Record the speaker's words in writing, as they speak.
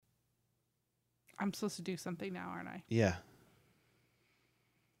I'm supposed to do something now, aren't I? Yeah.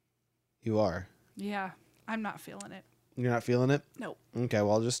 You are. Yeah. I'm not feeling it. You're not feeling it? Nope. Okay,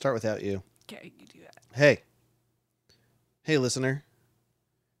 well, I'll just start without you. Okay, you do that. Hey. Hey, listener.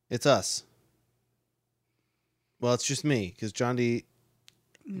 It's us. Well, it's just me, because John D's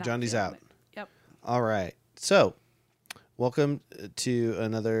out. It. Yep. All right. So, welcome to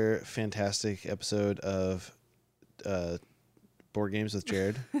another fantastic episode of Board Games with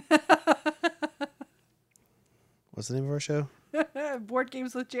Jared. What's the name of our show? Board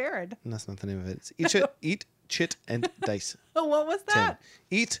Games with Jared. That's not the name of it. It's Eat, Chit, and Dice. Oh, what was that?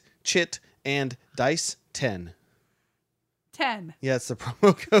 10. Eat, Chit, and Dice 10. 10. Yeah, it's the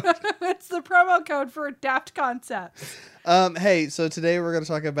promo code. It's the promo code for Daft Concepts. Hey, so today we're going to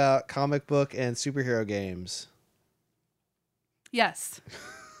talk about comic book and superhero games. Yes.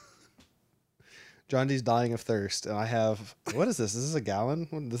 John D's dying of thirst, and I have... What is this? Is this a gallon?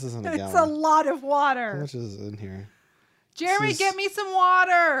 This isn't a gallon. It's a lot of How water. much is in here? Jeremy, get me some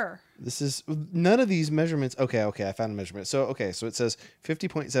water. This is... None of these measurements... Okay, I found a measurement. So it says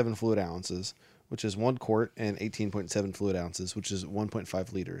 50.7 fluid ounces, which is 1 quart, and 18.7 fluid ounces, which is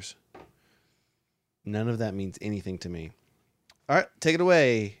 1.5 liters. None of that means anything to me. All right, take it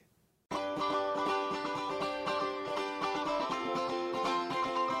away.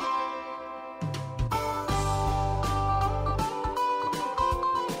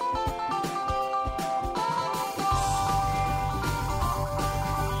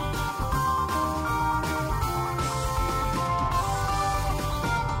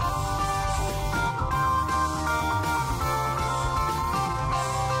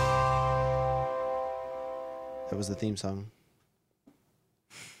 That was the theme song.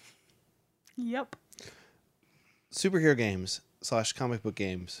 Yep. Superhero games / comic book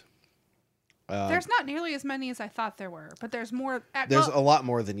games. There's not nearly as many as I thought there were, but there's more. There's a lot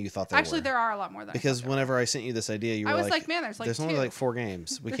more than you thought there were. Actually, there are a lot more than because I thought whenever I sent you this idea, you were I was like, man, there's like only two. like 4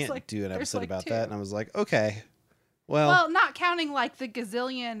 games. We There's can't do an there's episode like about 2. that. And I was like, okay. Well, Well, not counting like the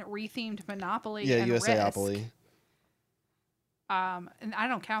gazillion rethemed Monopoly yeah, and Risk. USAopoly. And I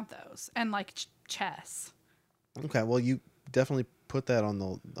don't count those. And like chess. Okay, well, you definitely put that on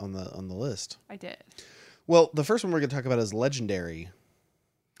the list. I did. Well, the first one we're going to talk about is Legendary.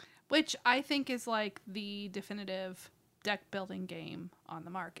 Which I think is like the definitive deck building game on the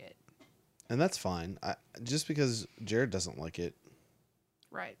market. And that's fine. Just because Jared doesn't like it.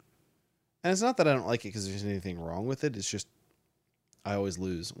 Right. And it's not that I don't like it because there's anything wrong with it. It's just I always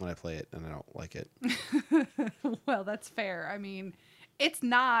lose when I play it and I don't like it. Well, that's fair. I mean, it's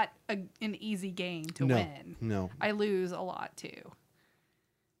not an easy game to win. No. I lose a lot too.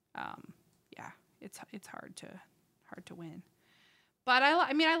 Yeah, it's hard to win. But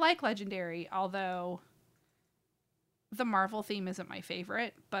I mean, I like Legendary, although the Marvel theme isn't my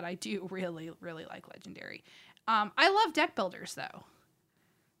favorite, but I do really, really like Legendary. I love deck builders though.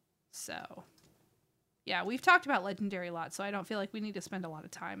 So, yeah, we've talked about Legendary a lot, so I don't feel like we need to spend a lot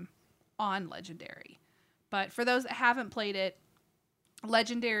of time on Legendary. But for those that haven't played it,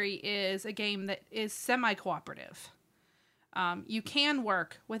 Legendary is a game that is semi-cooperative. You can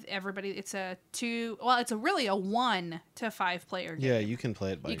work with everybody. It's really a 1 to 5 player game. Yeah, you can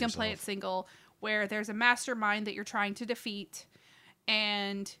play it by yourself. You can play it single, where there's a mastermind that you're trying to defeat,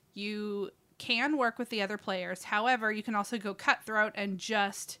 and you can work with the other players. However, you can also go cutthroat and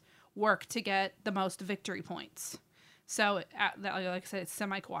just work to get the most victory points. So, like I said, it's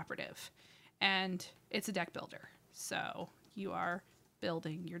semi-cooperative, and it's a deck builder. So you are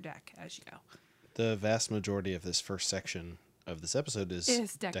building your deck as you go. The vast majority of this first section of this episode is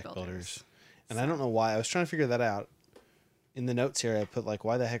deck builders. And I don't know why. I was trying to figure that out. In the notes here, I put like,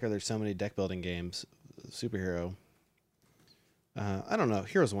 why the heck are there so many deck building games? Superhero. I don't know.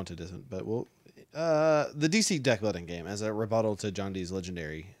 Heroes Wanted isn't, but the DC deck building game as a rebuttal to John D's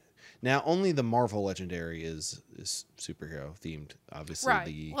Legendary. Now, only the Marvel Legendary is superhero themed, obviously.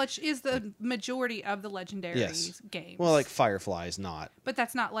 Right, which is the majority of the Legendary games. Well, like Firefly is not. But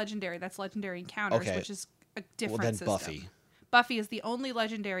that's not Legendary. That's Legendary Encounters, which is a different system. Buffy. Buffy is the only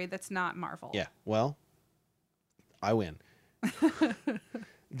Legendary that's not Marvel. Yeah, well, I win.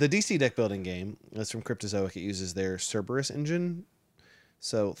 The DC deck building game is from Cryptozoic. It uses their Cerberus engine.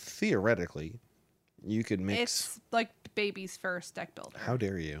 So, theoretically, you could mix... It's like baby's first deck builder. How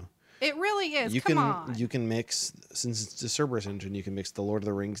dare you? It really is. You Come on. You can mix, since it's a Cerberus engine, you can mix the Lord of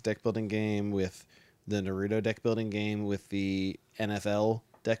the Rings deck building game with the Naruto deck building game with the NFL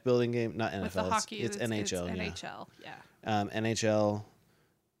deck building game. Not NFL. With the hockey, it's NHL. It's NHL, yeah. NHL.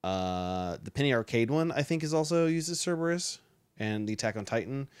 The Penny Arcade one, I think, is also uses Cerberus, and the Attack on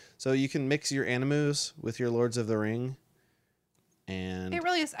Titan. So you can mix your Animus with your Lords of the Ring. And it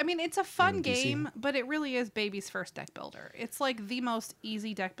really is. I mean, it's a fun game, but it really is baby's first deck builder. It's like the most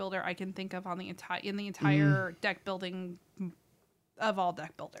easy deck builder I can think of on the entire deck building of all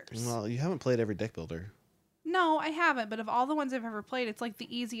deck builders. Well, you haven't played every deck builder. No, I haven't. But of all the ones I've ever played, it's like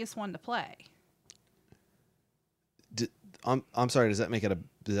the easiest one to play. I'm sorry. Does that make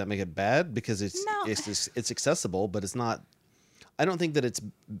it bad? Because it's accessible, but it's not. I don't think that it's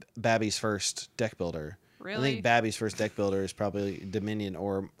Babby's first deck builder. Really? I think Babby's first deck builder is probably Dominion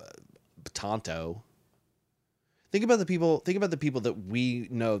or Tonto. Think about the people that we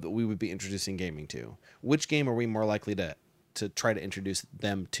know that we would be introducing gaming to. Which game are we more likely to try to introduce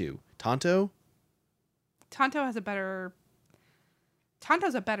them to? Tonto? Tonto's a better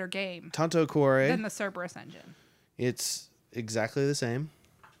game. Tonto Core than the Cerberus engine. It's exactly the same.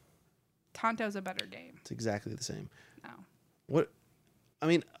 Tonto's a better game. It's exactly the same. No. What? I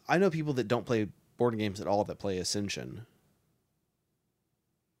mean, I know people that don't play board games at all that play Ascension.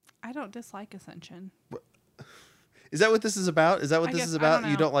 I don't dislike Ascension. What? Is that what this is about? Is that what this is about?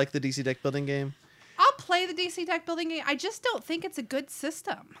 You don't like the DC deck building game? I'll play the DC deck building game. I just don't think it's a good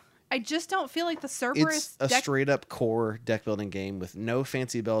system. I just don't feel like the Cerberus. It's a straight up core deck building game with no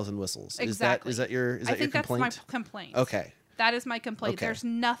fancy bells and whistles. Exactly. Is that your complaint? I think that's my complaint. Okay. That is my complaint. Okay. There's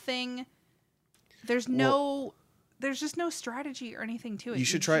nothing. There's just no strategy or anything to it. You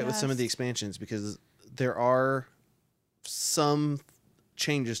should try it with some of the expansions because there are some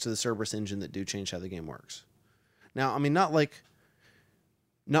changes to the Cerberus engine that do change how the game works. Now, I mean, not like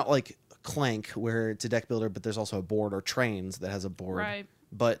Clank where it's a deck builder, but there's also a board, or Trains that has a board. Right.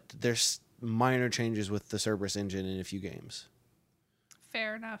 But there's minor changes with the Cerberus engine in a few games.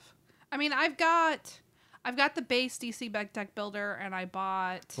 Fair enough. I mean, I've got the base DC deck builder, and I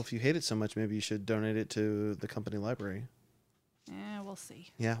bought. Well, if you hate it so much, maybe you should donate it to the company library. Yeah, we'll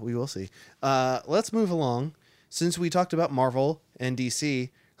see. Yeah, we will see. Let's move along. Since we talked about Marvel and DC,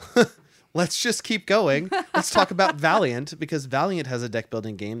 let's just keep going. Let's talk about Valiant, because Valiant has a deck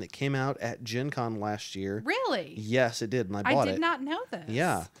building game that came out at Gen Con last year. Really? Yes, it did, and I bought it. I did not know this.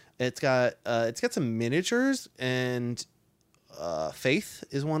 Yeah, it's got some miniatures, and Faith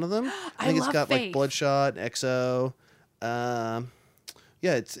is one of them. I think it's got Faith. Like Bloodshot, Exo.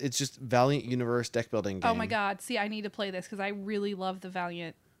 Yeah, it's just Valiant Universe deck building game. Oh my god! See, I need to play this because I really love the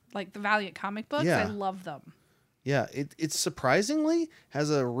Valiant comic books. Yeah. I love them. Yeah, it surprisingly has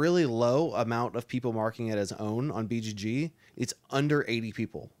a really low amount of people marking it as own on BGG. It's under 80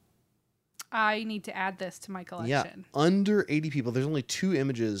 people. I need to add this to my collection. Yeah, under 80 people. There's only 2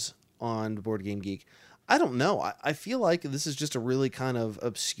 images on Board Game Geek. I don't know. I feel like this is just a really kind of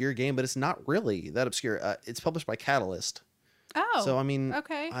obscure game, but it's not really that obscure. It's published by Catalyst. Oh. So, I mean,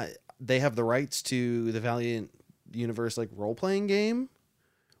 okay. They have the rights to the Valiant Universe role-playing game,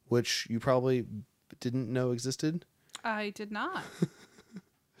 which you probably didn't know existed. I did not.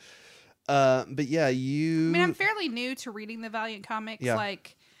 But yeah, I mean, I'm fairly new to reading the Valiant comics. Yeah.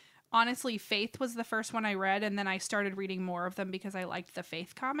 Honestly, Faith was the first one I read, and then I started reading more of them because I liked the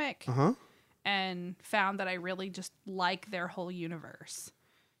Faith comic. Uh-huh. And found that I really just like their whole universe.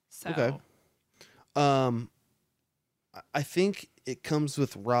 So. Okay. I think it comes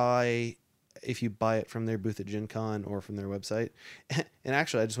with Rye if you buy it from their booth at Gen Con or from their website. And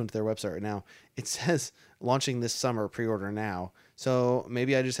actually, I just went to their website right now. It says launching this summer, pre-order now. So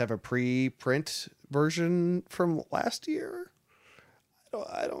maybe I just have a pre-print version from last year.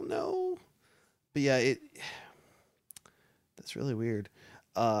 I don't know. But yeah, that's really weird.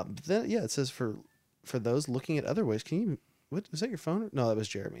 But then yeah, it says for those looking at other ways. What was that, your phone? No, that was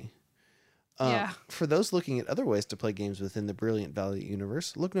Jeremy. Yeah. For those looking at other ways to play games within the brilliant Valiant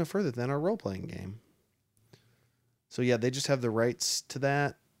universe, look no further than our role-playing game. So yeah, they just have the rights to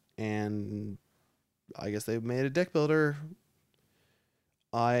that, and I guess they've made a deck builder.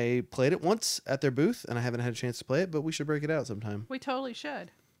 I played it once at their booth, and I haven't had a chance to play it, but we should break it out sometime. We totally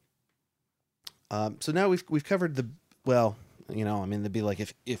should. So now we've covered it'd be like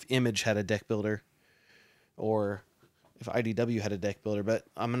if Image had a deck builder, or if IDW had a deck builder, but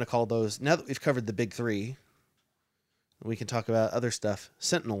I'm going to call those, now that we've covered the big 3, we can talk about other stuff.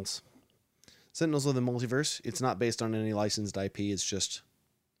 Sentinels of the Multiverse. It's not based on any licensed IP. It's just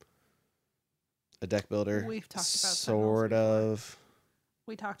a deck builder. We've talked about sort of.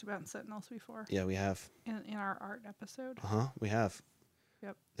 We talked about Sentinels before. Yeah, we have. In our art episode. We have.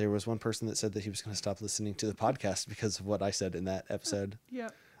 Yep. There was one person that said that he was going to stop listening to the podcast because of what I said in that episode.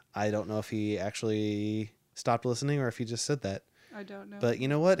 Yep. I don't know if he actually stopped listening or if he just said that. I don't know. But you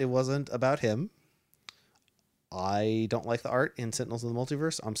know what? It wasn't about him. I don't like the art in Sentinels of the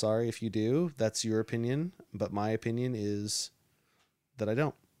Multiverse. I'm sorry if you do. That's your opinion. But my opinion is that I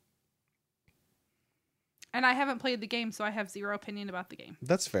don't. And I haven't played the game, so I have zero opinion about the game.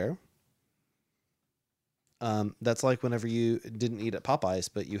 That's fair. That's like whenever you didn't eat at Popeyes,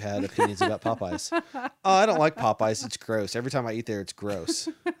 but you had opinions about Popeyes. Oh, I don't like Popeyes. It's gross. Every time I eat there, it's gross.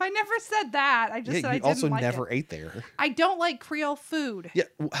 I never said that. I just said I didn't also like never it. ate there. I don't like Creole food. Yeah.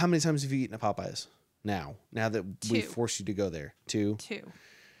 How many times have you eaten at Popeyes? Now that we 2. forced you to go there. 2.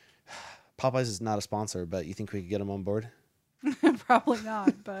 Popeyes is not a sponsor, but you think we could get them on board? Probably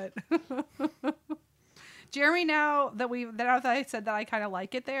not, but Jeremy, now that I said that I kind of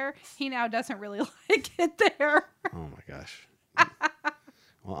like it there, he now doesn't really like it there. Oh my gosh.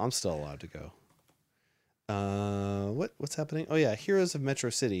 Well, I'm still allowed to go. What's happening? Oh yeah, Heroes of Metro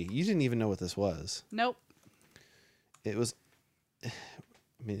City. You didn't even know what this was. Nope. It was. I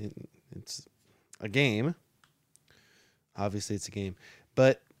mean, it's a game. Obviously, it's a game,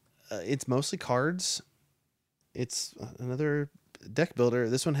 but it's mostly cards. It's another deck builder.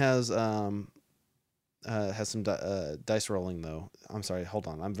 This one has some dice rolling though. I'm sorry, hold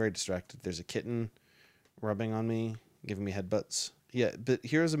on. I'm very distracted. There's a kitten rubbing on me, giving me headbutts. Yeah, but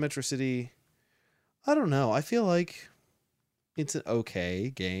Heroes of Metro City, I don't know. I feel like it's an okay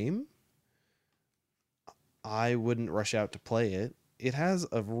game. I wouldn't rush out to play it. It has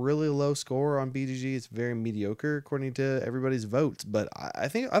a really low score on BGG. It's very mediocre according to everybody's votes, but I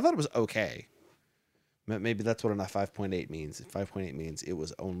thought it was okay. Maybe that's what a 5.8 means. 5.8 means it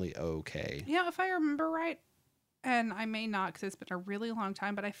was only okay. Yeah, if I remember right, and I may not because it's been a really long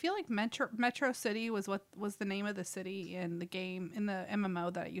time, but I feel like Metro City was the name of the city in the game, in the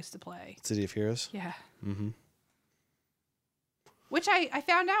MMO that I used to play. City of Heroes? Yeah. Mm-hmm. Which I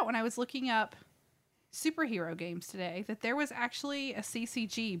found out when I was looking up superhero games today, that there was actually a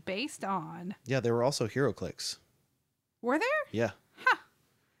CCG based on... Yeah, there were also HeroClix. Were there? Yeah. Huh.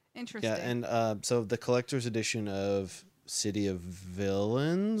 Interesting. Yeah, and so the collector's edition of City of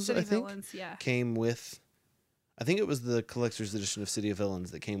Villains, came with... I think it was the collector's edition of City of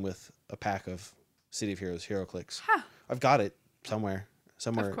Villains that came with a pack of City of Heroes HeroClix. Huh. I've got it somewhere.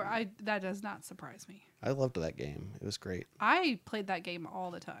 Of course, that does not surprise me. I loved that game. It was great. I played that game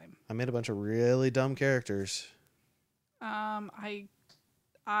all the time. I made a bunch of really dumb characters. I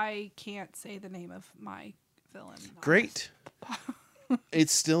can't say the name of my villain. Great.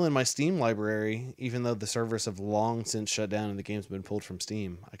 It's still in my Steam library, even though the servers have long since shut down and the game's been pulled from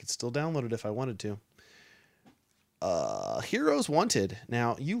Steam. I could still download it if I wanted to. Heroes Wanted.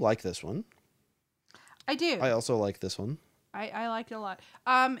 Now, you like this one. I do. I also like this one. I like it a lot.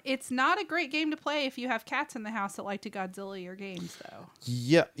 It's not a great game to play if you have cats in the house that like to Godzilla your games, though.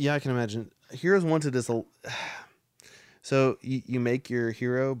 Yeah, I can imagine. Heroes Wanted is so you make your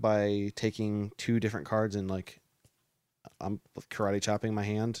hero by taking 2 different cards and I'm karate chopping my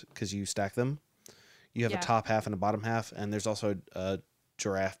hand because you stack them. You have a top half and a bottom half, and there's also a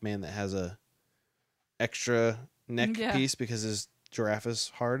giraffe man that has a extra neck piece because his giraffe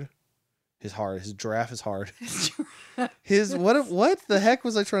is hard. His giraffe is hard. His what the heck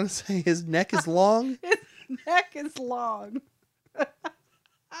was I trying to say? His neck is long. His neck is long.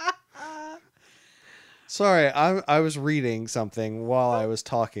 Sorry, I was reading something while I was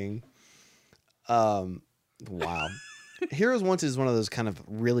talking. Wow. Heroes Wanted is one of those kind of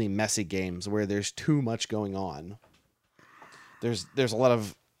really messy games where there's too much going on. There's a lot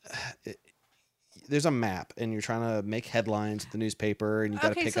of there's a map and you're trying to make headlines at the newspaper and you got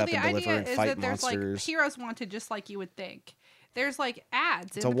to pick up and deliver and fight monsters. There's Heroes Wanted just like you would think. There's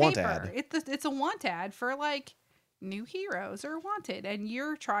ads in the want paper. Ad. It's a want ad for new heroes or wanted, and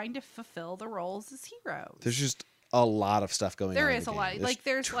you're trying to fulfill the roles as heroes. There's just a lot of stuff going on. There is a lot.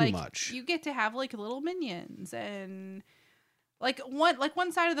 There's too much. You get to have little minions and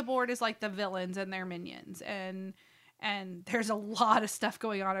one side of the board is the villains and their minions and there's a lot of stuff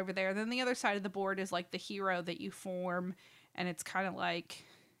going on over there. Then the other side of the board is the hero that you form, and it's kind of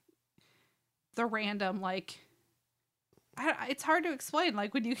the random it's hard to explain.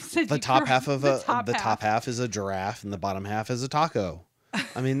 When you said the top half of top half is a giraffe and the bottom half is a taco.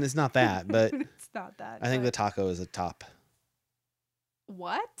 I mean, it's not that, but it's not that. I think the taco is a top.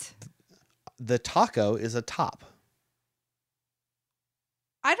 What? The taco is a top.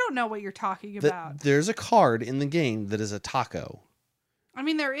 I don't know what you're talking about. There's a card in the game that is a taco. I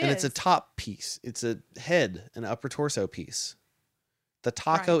mean, there is. And it's a top piece. It's a head and upper torso piece. The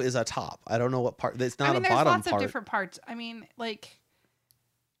taco is a top. I don't know what part. It's not a bottom part. There's lots of different parts. I mean,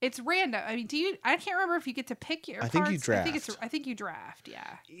 it's random. I mean, I can't remember if you get to pick your parts. I think you draft. I think you draft,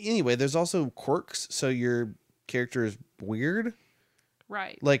 yeah. Anyway, there's also quirks, so your character is weird.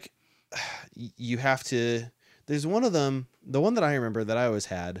 Right. You have to... There's one of them, the one that I remember that I always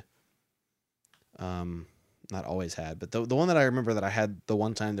had, not always had, but the one that I remember that I had the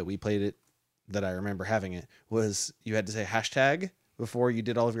one time that we played it that I remember having it was you had to say hashtag before you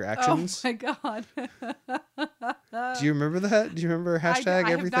did all of your actions. Oh my god! Do you remember that? Do you remember hashtag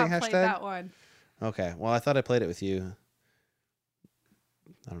everything? I have not hashtag played that one. Okay, well I thought I played it with you.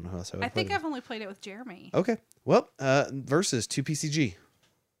 I don't know how else I would. I think I've only played it with Jeremy. Okay, well, versus 2PCG.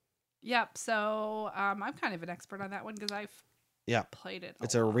 Yep. So I'm kind of an expert on that one because I've played it.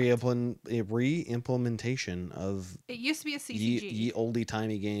 It's a re-implementation of. It used to be a CCG. Ye oldie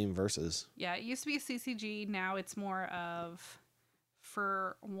timey game versus. Yeah, it used to be a CCG. Now it's more of,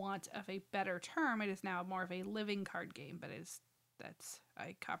 for want of a better term, it is now more of a living card game. But that's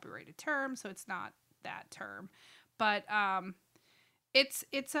a copyrighted term, so it's not that term. But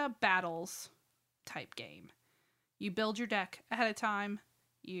it's a battles type game. You build your deck ahead of time.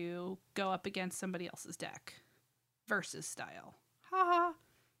 You go up against somebody else's deck. Versus style. Haha.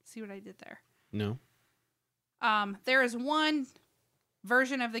 See what I did there? No. There is one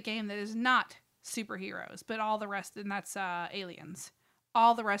version of the game that is not superheroes, but all the rest, and that's aliens.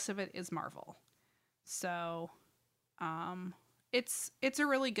 All the rest of it is Marvel. So, it's a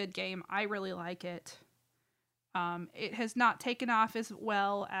really good game. I really like it. It has not taken off as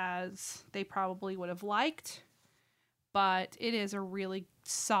well as they probably would have liked, but it is a really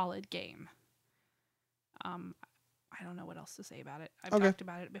solid game. I don't know what else to say about it. I've talked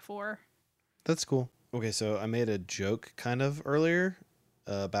about it before. That's cool. Okay, so I made a joke kind of earlier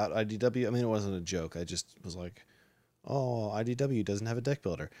about IDW. I mean, it wasn't a joke. I just was like, oh, IDW doesn't have a deck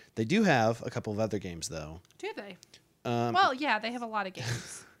builder. They do have a couple of other games, though. Do they? Well, yeah, they have a lot of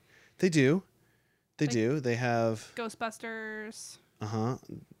games. They do. They do. They have... Ghostbusters. Uh-huh.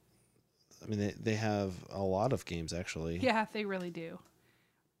 I mean, they have a lot of games, actually. Yeah, they really do.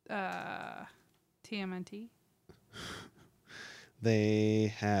 TMNT.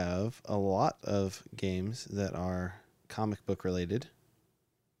 They have a lot of games that are comic book related.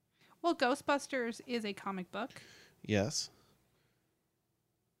 Well, Ghostbusters is a comic book. Yes.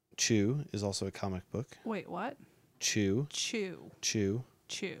 Chew is also a comic book. Wait, what? Chew. Chew. Chew.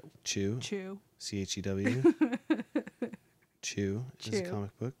 Chew. Chew. Chew. CHEW. Chew is a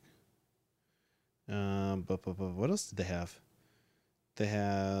comic book. But what else did they have? They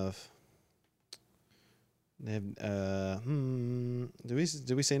have did we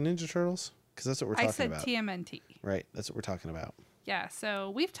say Ninja Turtles? Because that's what we're talking about. I said TMNT. Right, that's what we're talking about. Yeah,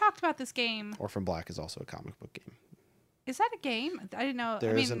 so we've talked about this game. Orphan Black is also a comic book game. Is that a game? I didn't know.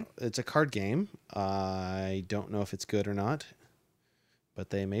 It's a card game. I don't know if it's good or not,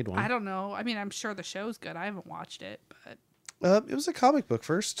 but they made one. I don't know. I mean, I'm sure the show's good. I haven't watched it, but it was a comic book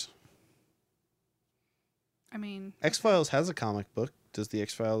first. I mean, X-Files has a comic book. Does the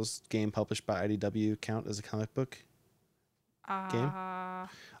X-Files game published by IDW count as a comic book game? I'm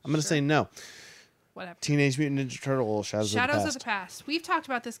going to say no. Whatever. Teenage Mutant Ninja Turtles, Shadows of the Past. We've talked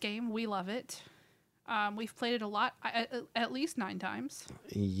about this game. We love it. We've played it a lot, at least 9 times.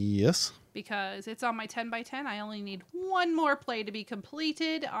 Yes. Because it's on my 10x10. I only need one more play to be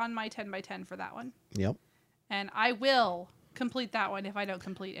completed on my 10x10 for that one. Yep. And I will complete that one if I don't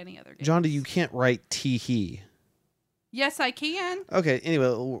complete any other game. John, you can't write tee-hee. Yes, I can. Okay,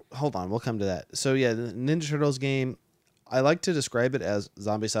 anyway, hold on. We'll come to that. So, yeah, the Ninja Turtles game, I like to describe it as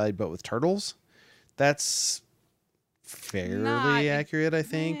Zombicide, but with turtles. That's fairly accurate, I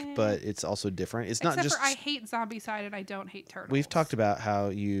think, but it's also different. It's not just... Except for I hate Zombicide and I don't hate turtles. We've talked about how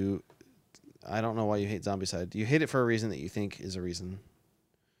you... I don't know why you hate Zombicide. You hate it for a reason that you think is a reason.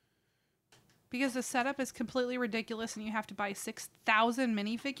 Because the setup is completely ridiculous and you have to buy 6,000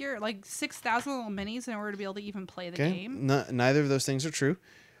 minifigure, like 6,000 little minis in order to be able to even play the game. Neither of those things are true.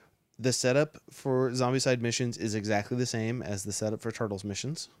 The setup for Zombicide missions is exactly the same as the setup for Turtles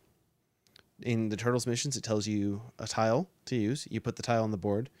missions. In the Turtles missions, it tells you a tile to use. You put the tile on the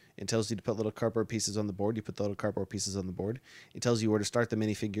board. It tells you to put little cardboard pieces on the board. You put the little cardboard pieces on the board. It tells you where to start the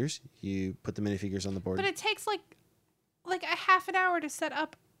minifigures. You put the minifigures on the board. But it takes like a half an hour to set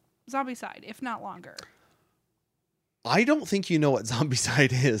up Zombicide, if not longer. I don't think you know what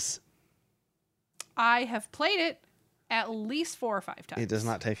Zombicide is. I have played it at least 4 or 5 times. It does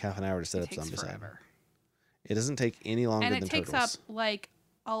not take half an hour to set up Zombicide. Forever. It doesn't take any longer than Turtles. And it takes up like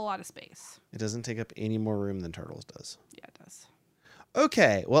a lot of space. It doesn't take up any more room than Turtles does. Yeah, it does.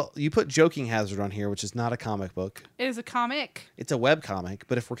 Okay, well, you put Joking Hazard on here, which is not a comic book. It is a comic. It's a web comic,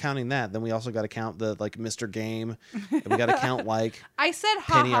 but if we're counting that, then we also got to count the like Mr. Game. And we got to count like I said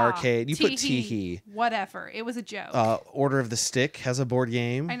Penny Arcade. You put Tee-hee. Whatever. It was a joke. Order of the Stick has a board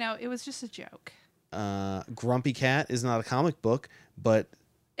game. I know, it was just a joke. Grumpy Cat is not a comic book, but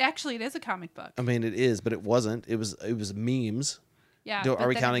actually it is a comic book. I mean, it is, but it wasn't. It was memes. Yeah. Are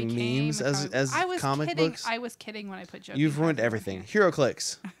we counting memes as comic books? I was kidding when I put Joking. You've ruined everything.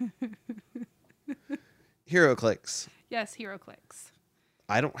 HeroClix. HeroClix. Yes, HeroClix.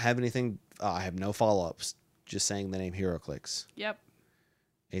 I don't have anything. I have no follow-ups. Just saying the name HeroClix. Yep.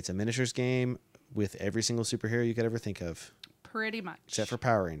 It's a miniatures game with every single superhero you could ever think of. Pretty much. Except for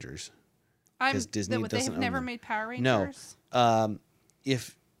Power Rangers. Because Disney doesn't They have never them. made Power Rangers? No.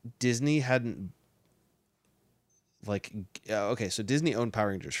 If Disney hadn't... okay, so Disney owned Power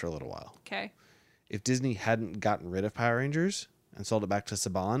Rangers for a little while. Okay. If Disney hadn't gotten rid of Power Rangers and sold it back to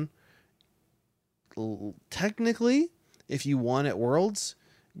Saban, technically, if you won at Worlds,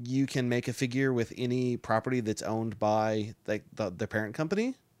 you can make a figure with any property that's owned by the parent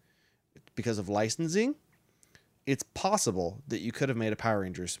company because of licensing. It's possible that you could have made a Power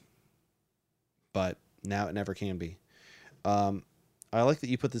Rangers, but now it never can be. I like that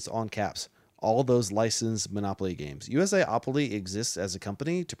you put this on caps. All those licensed Monopoly games. USAopoly exists as a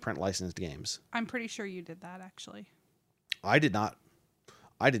company to print licensed games. I'm pretty sure you did that, actually. I did not.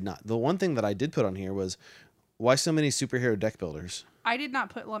 The one thing that I did put on here was, why so many superhero deck builders? I did not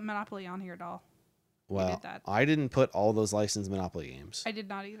put Monopoly on here at all. Well, did that. I didn't put all those licensed Monopoly games. I did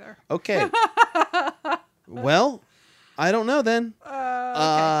not either. Okay. Well, I don't know then.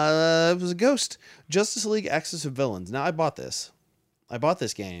 Okay. It was a ghost. Justice League Axis of Villains. Now, I bought this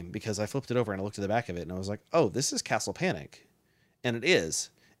game because I flipped it over and I looked at the back of it and I was like, oh, this is Castle Panic. And it is,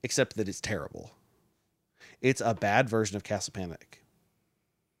 except that it's terrible. It's a bad version of Castle Panic.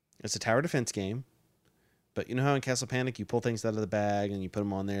 It's a tower defense game. But you know how in Castle Panic you pull things out of the bag and you put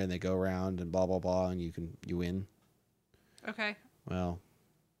them on there and they go around and blah, blah, blah, and you win? Okay. Well,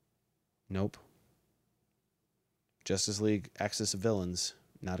 nope. Justice League Axis of Villains,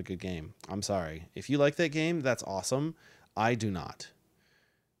 not a good game. I'm sorry. If you like that game, that's awesome. I do not.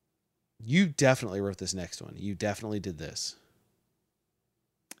 You definitely wrote this next one. You definitely did this.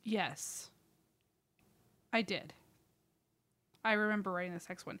 Yes. I did. I remember writing this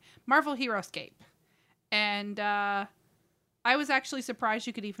next one. Marvel HeroScape. And I was actually surprised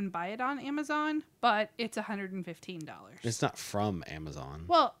you could even buy it on Amazon, but it's $115. It's not from Amazon.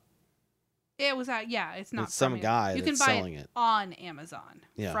 Well, it was it's not. It's some guy you that's can buy selling it on Amazon.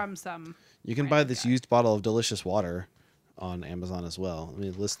 Yeah. From some. You can buy this used bottle of delicious water on Amazon as well. Let me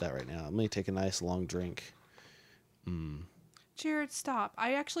list that right now. Let me take a nice long drink. Jared, stop.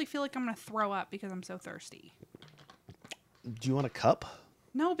 I actually feel like I'm going to throw up because I'm so thirsty. Do you want a cup?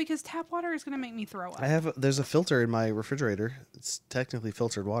 No, because tap water is going to make me throw up. There's a filter in my refrigerator. It's technically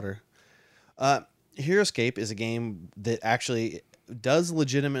filtered water. HeroScape is a game that actually does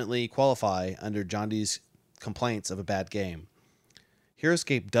legitimately qualify under John D's complaints of a bad game.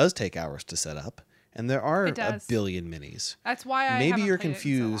 HeroScape does take hours to set up, and there are a billion minis. That's why I maybe you're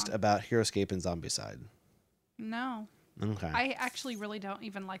confused about HeroScape and Zombicide. No. Okay. I actually really don't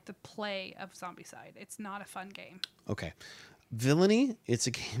even like the play of Zombicide. It's not a fun game. Okay. Villainy, it's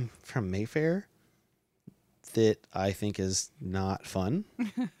a game from Mayfair that I think is not fun.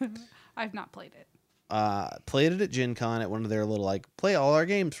 I've not played it. Played it at Gen Con at one of their little play all our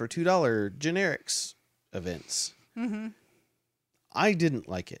games for $2 generics events. Mm-hmm. I didn't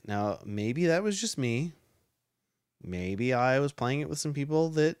like it. Now, maybe that was just me. Maybe I was playing it with some people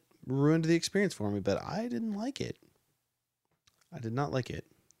that ruined the experience for me, but I didn't like it. I did not like it.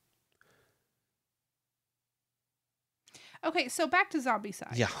 Okay, so back to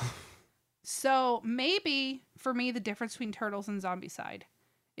Zombicide. Yeah. So maybe for me the difference between Turtles and Zombicide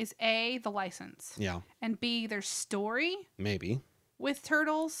is A, the license. Yeah. And B, their story. Maybe. With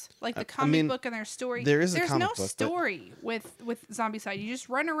Turtles, like the comic book and their story. There's no story with Zombicide. You just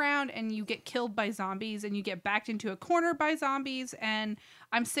run around and you get killed by zombies and you get backed into a corner by zombies, and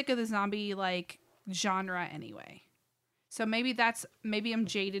I'm sick of the zombie genre anyway. So maybe I'm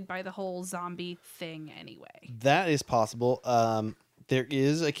jaded by the whole zombie thing anyway. That is possible. There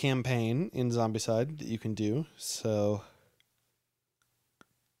is a campaign in Zombicide that you can do. So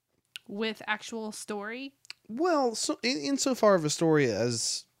with actual story? Well, so insofar of a story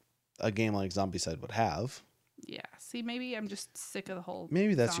as a game like Zombicide would have. Yeah. See, maybe I'm just sick of the whole.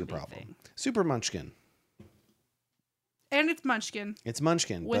 Maybe that's your problem. Thing. Super Munchkin. And it's Munchkin. It's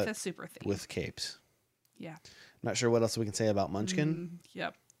Munchkin with a super theme. With capes. Yeah. Not sure what else we can say about Munchkin.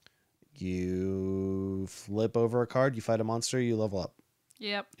 Yep. You flip over a card, you fight a monster, you level up.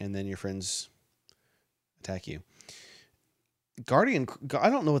 Yep. And then your friends attack you. I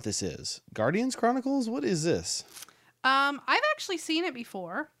don't know what this is. Guardians Chronicles? What is this? I've actually seen it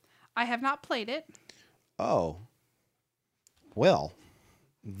before. I have not played it. Oh. Well,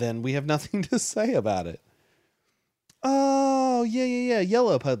 then we have nothing to say about it. Oh, yeah.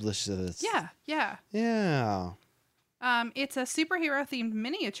 Yellow publishes this. Yeah. It's a superhero-themed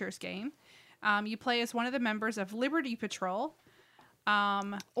miniatures game. You play as one of the members of Liberty Patrol.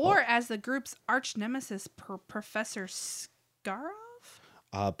 Or as the group's arch nemesis, Professor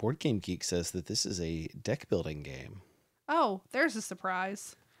Skarov? Board Game Geek says that this is a deck building game. Oh, there's a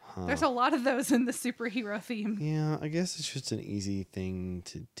surprise. Huh. There's a lot of those in the superhero theme. Yeah, I guess it's just an easy thing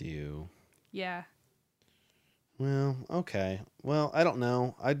to do. Yeah. Well, okay. Well, I don't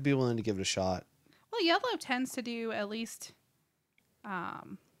know. I'd be willing to give it a shot. Well, Yellow tends to do at least,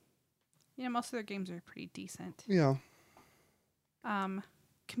 most of their games are pretty decent. Yeah.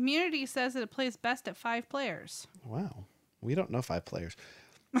 Community says that it plays best at 5 players. Wow. We don't know 5 players.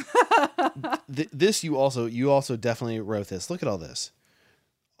 This you also definitely wrote this. Look at all this.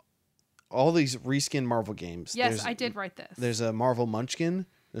 All these reskin Marvel games. Yes, I did write this. There's a Marvel Munchkin.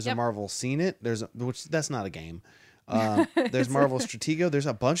 There's a Marvel Seen It. Which that's not a game. There's Marvel Stratego. There's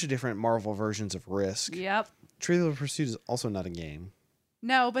a bunch of different Marvel versions of Risk. Yep. Trivial Pursuit is also not a game.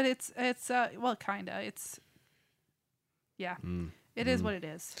 No, but it's well, kinda. It's it is what it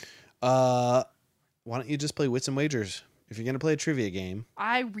is. Why don't you just play Wits and Wagers? If you're gonna play a trivia game.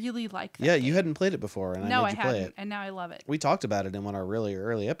 I really like that. Yeah, game. You hadn't played it before, and I made you play it. And now I love it. We talked about it in one of our really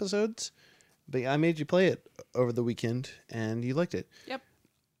early episodes, but I made you play it over the weekend, and you liked it. Yep.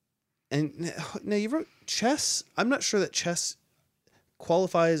 And now you wrote chess. I'm not sure that chess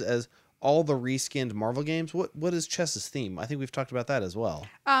qualifies as all the reskinned Marvel games. What is chess's theme? I think we've talked about that as well.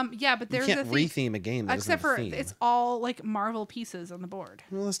 Yeah, but there's you can't retheme a game that except for theme. It's all like Marvel pieces on the board.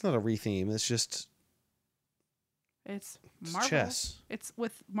 Well, that's not a retheme. It's just it's Marvel. Chess. It's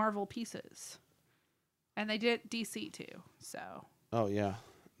with Marvel pieces, and they did DC too. So. Oh yeah,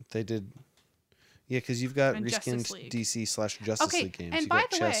 they did. Yeah, because you've got reskinned DC/Justice League games. And you've by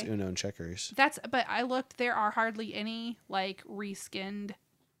got the chess, way, Uno, and checkers. But I looked. There are hardly any like reskinned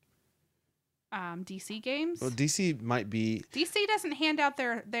DC games. Well, DC might be. DC doesn't hand out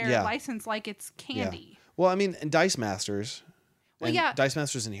their license like it's candy. Yeah. Well, I mean, and Dice Masters. Well, Dice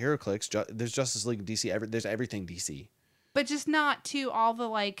Masters and HeroClix. There's Justice League DC. There's everything DC. But just not to all the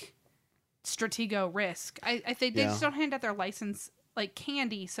like Stratego Risk. I think they just don't hand out their license like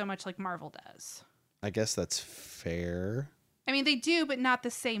candy so much like Marvel does. I guess that's fair. I mean, they do, but not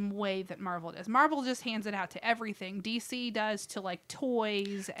the same way that Marvel does. Marvel just hands it out to everything. DC does to like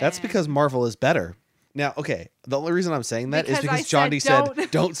toys. That's because Marvel is better. Now, okay, the only reason I'm saying that is because John D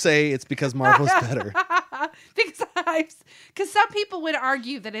said, don't say it's because Marvel's better. Because some people would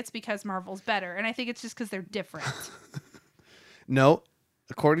argue that it's because Marvel's better, and I think it's just because they're different. No,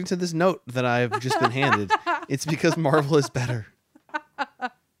 according to this note that I've just been handed, it's because Marvel is better.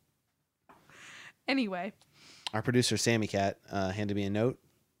 Anyway. Our producer, Sammy Cat, handed me a note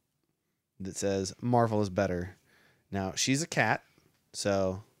that says, Marvel is better. Now, she's a cat,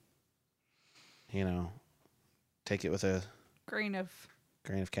 so, take it with a grain of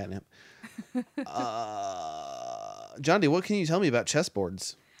catnip. John D, what can you tell me about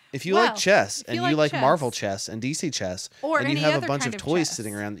chessboards? If you like chess, and you like Marvel chess and DC chess, and you have a bunch of toys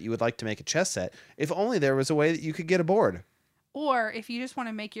sitting around that you would like to make a chess set, if only there was a way that you could get a board. Or if you just want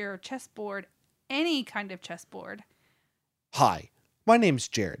to make your chessboard any kind of chessboard. Hi, my name's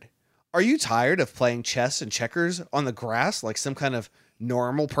Jared. Are you tired of playing chess and checkers on the grass like some kind of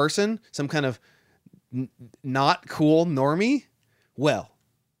normal person? Some kind of not cool normie? Well,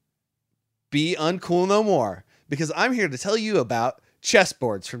 be uncool no more, because I'm here to tell you about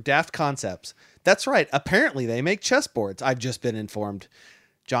chessboards from Daft Concepts. That's right, apparently they make chessboards. I've just been informed.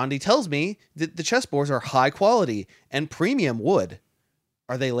 John D tells me that the chessboards are high quality and premium wood.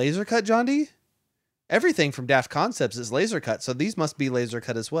 Are they laser cut, John D? Everything from Daft Concepts is laser cut, so these must be laser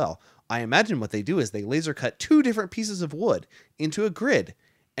cut as well. I imagine what they do is they laser cut 2 different pieces of wood into a grid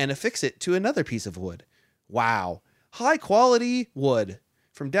and affix it to another piece of wood. Wow. High quality wood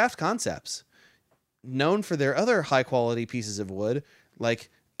from Daft Concepts. Known for their other high quality pieces of wood, like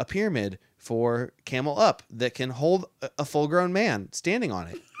a pyramid for Camel Up that can hold a full grown man standing on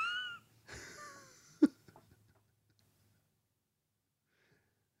it.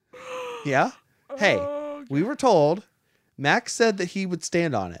 Yeah? Hey, we were told Max said that he would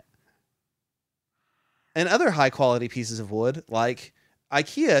stand on it. And other high quality pieces of wood like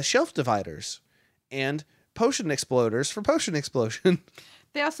IKEA shelf dividers and potion exploders for potion explosion.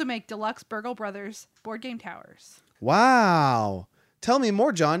 They also make deluxe Burgle Brothers board game towers. Wow. Tell me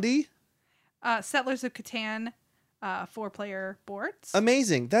more, John D. Settlers of Catan 4-player boards.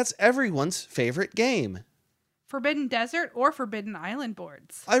 Amazing. That's everyone's favorite game. Forbidden Desert or Forbidden Island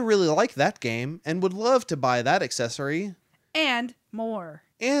boards. I really like that game and would love to buy that accessory. And more.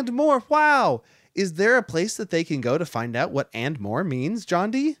 And more. Wow. Is there a place that they can go to find out what and more means, John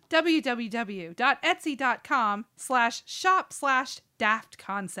D?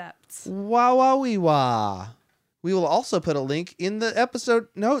 www.etsy.com/shop/daftconcepts. Wow, wow, wee, wah. We will also put a link in the episode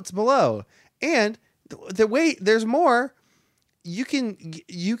notes below. And there's more. You can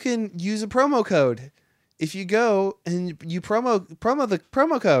use a promo code. If you go and you promo the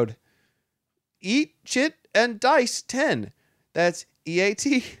promo code Eat Chit and Dice 10. That's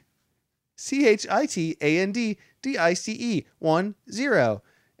EATCHITANDDICE 10.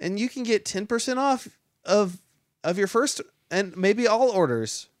 And you can get 10% off of your first and maybe all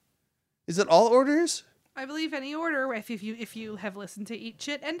orders. Is it all orders? I believe any order if you have listened to Eat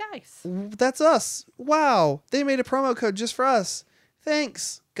Chit and Dice. That's us. Wow. They made a promo code just for us.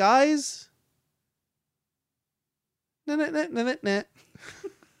 Thanks, guys. Nah. Wow.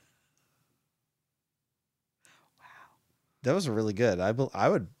 That was really good. I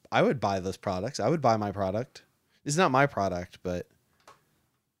would buy those products. I would buy my product. It's not my product, but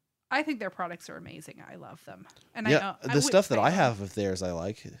I think their products are amazing. I love them. And yeah, the stuff that I have of theirs I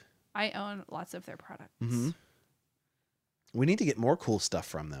like. I own lots of their products. Mm-hmm. We need to get more cool stuff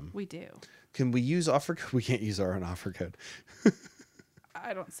from them. We do. Can we use offer code? We can't use our own offer code.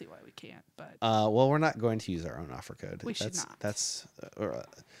 I don't see why we can't, but well, we're not going to use our own offer code. We should not. That's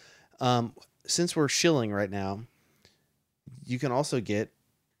since we're shilling right now, you can also get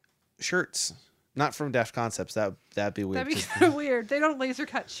shirts. Not from Daft Concepts. That'd be weird. That'd be kind of weird. They don't laser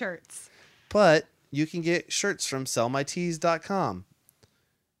cut shirts. But you can get shirts from sellmytees.com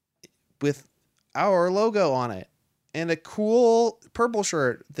with our logo on it and a cool purple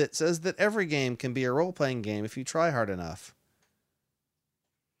shirt that says that every game can be a role-playing game if you try hard enough.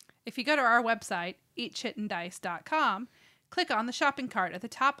 If you go to our website, eatchitanddice.com, click on the shopping cart at the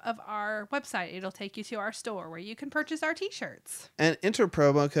top of our website. It'll take you to our store where you can purchase our t-shirts. And enter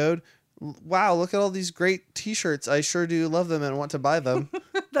promo code. Wow, look at all these great t-shirts. I sure do love them and want to buy them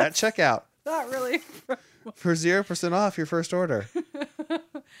at checkout. Not really. For 0% off your first order.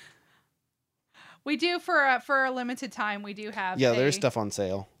 We do for a limited time. We do have there's stuff on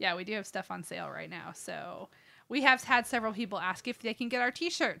sale. Yeah, we do have stuff on sale right now. So we have had several people ask if they can get our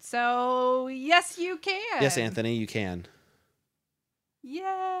t-shirts. So yes, you can. Yes, Anthony, you can.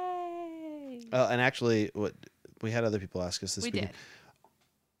 Yay! And actually, we had other people ask us this week. We did.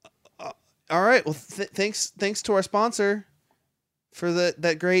 All right. Well, thanks to our sponsor for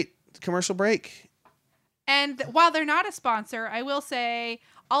that great commercial break. And while they're not a sponsor, I will say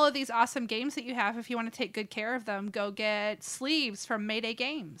all of these awesome games that you have, if you want to take good care of them, go get sleeves from Mayday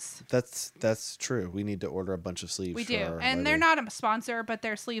Games. That's true. We need to order a bunch of sleeves. We do. And they're not a sponsor, but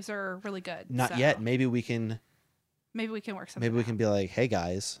their sleeves are really good. Not yet. Maybe we can work something out. Maybe we can be like, hey,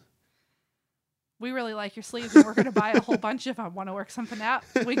 guys. We really like your sleeves, and we're going to buy a whole bunch if I want to work something out.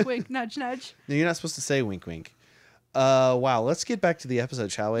 Wink, wink, nudge, nudge. No, you're not supposed to say wink, wink. Wow. Let's get back to the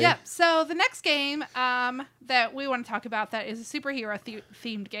episode, shall we? Yeah. So the next game that we want to talk about that is a superhero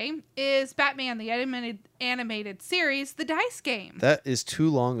themed game is Batman the animated series, the Dice Game. That is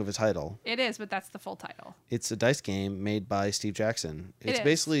too long of a title. It is, but that's the full title. It's a dice game made by Steve Jackson. It's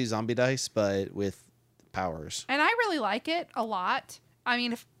basically zombie dice, but with powers. And I really like it a lot. I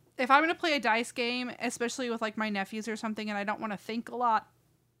mean, if I'm going to play a dice game, especially with like my nephews or something, and I don't want to think a lot,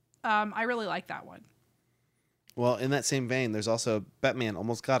 I really like that one. Well, in that same vein, there's also Batman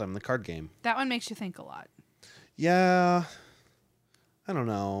Almost Got Him, the card game. That one makes you think a lot. Yeah. I don't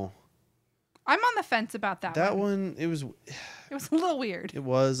know. I'm on the fence about that one. That one, it was a little weird. It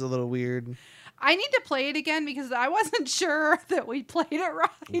was a little weird. I need to play it again because I wasn't sure that we played it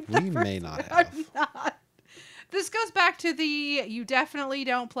right. We may not have. I'm not. This goes back to you definitely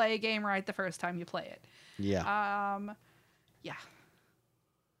don't play a game right the first time you play it. Yeah. Yeah.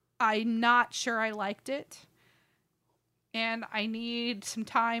 I'm not sure I liked it. And I need some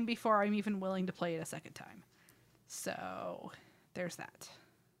time before I'm even willing to play it a second time. So, there's that.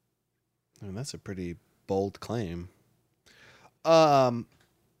 And that's a pretty bold claim. Codenames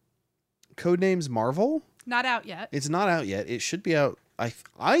Marvel? Not out yet. It's not out yet. It should be out.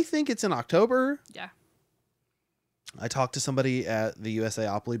 I think it's in October. Yeah. I talked to somebody at the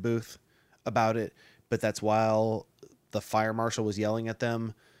USAopoly booth about it, but that's while the fire marshal was yelling at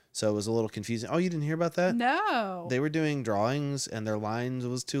them. So it was a little confusing. Oh, you didn't hear about that? No. They were doing drawings and their lines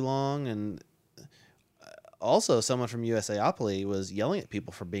was too long. And also someone from USAopoly was yelling at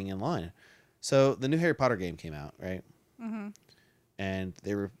people for being in line. So the new Harry Potter game came out, right? Mm-hmm. And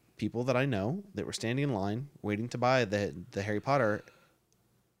there were people that I know that were standing in line waiting to buy the Harry Potter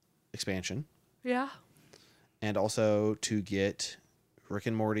expansion. Yeah. And also to get Rick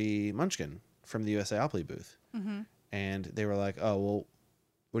and Morty Munchkin from the USAopoly booth. Mm-hmm. And they were like, oh, well,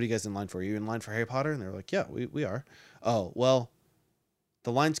 what are you guys in line for? Are you in line for Harry Potter? And they were like, yeah, we are. Oh, well,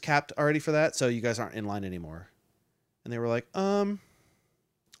 the line's capped already for that, so you guys aren't in line anymore. And they were like,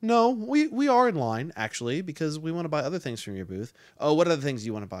 No, we are in line, actually, because we want to buy other things from your booth. Oh, what other things do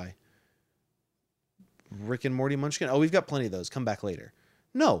you want to buy? Rick and Morty Munchkin? Oh, we've got plenty of those. Come back later.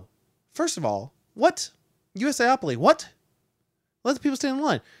 No. First of all, what? USAopoly, what? Let the people stand in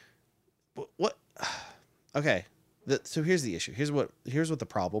line. What? Okay. So here's the issue. Here's what the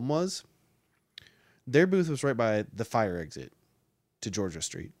problem was. Their booth was right by the fire exit to Georgia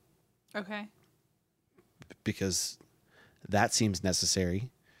Street. Okay. Because that seems necessary.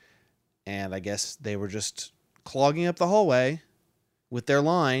 And I guess they were just clogging up the hallway with their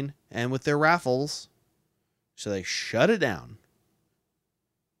line and with their raffles. So they shut it down.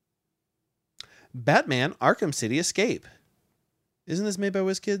 Batman Arkham City Escape. Isn't this made by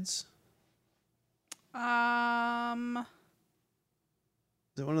WizKids?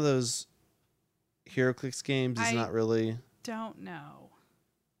 Is it one of those HeroClix games? It's not really. Don't know.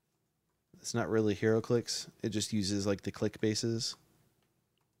 It's not really HeroClix. It just uses like the click bases.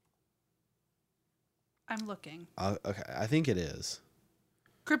 I'm looking. Okay, I think it is.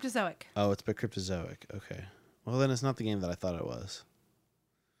 Cryptozoic. Oh, it's by Cryptozoic. Okay. Well, then it's not the game that I thought it was.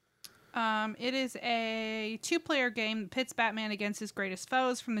 It is a 2-player game that pits Batman against his greatest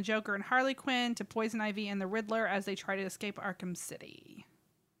foes, from the Joker and Harley Quinn to Poison Ivy and the Riddler, as they try to escape Arkham City.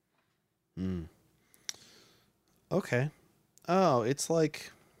 Okay. Oh, it's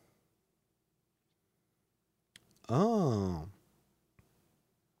like... Oh.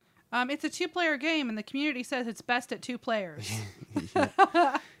 It's a 2-player game, and the community says it's best at 2 players.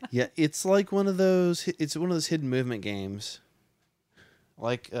 Yeah, it's like one of those. It's one of those hidden movement games,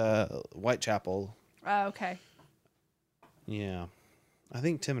 like Whitechapel. Oh, okay. Yeah, I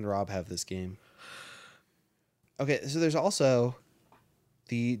think Tim and Rob have this game. Okay, so there's also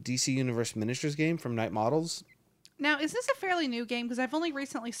the DC Universe Miniatures game from Night Models. Now, is this a fairly new game? Because I've only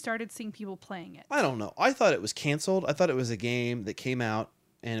recently started seeing people playing it. I don't know. I thought it was canceled. I thought it was a game that came out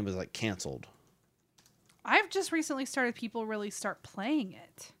and it was like canceled. I've just recently started people really start playing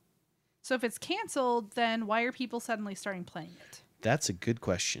it. So if it's canceled, then why are people suddenly starting playing it? That's a good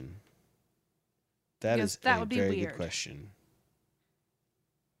question. That would be a very good question.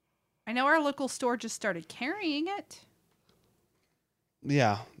 I know our local store just started carrying it.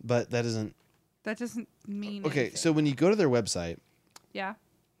 Yeah, but that doesn't mean okay, anything. So when you go to their website, yeah,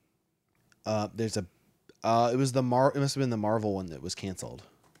 there's a it must have been the Marvel one that was canceled.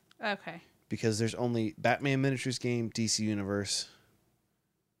 Okay. Because there's only Batman Miniatures game, DC Universe.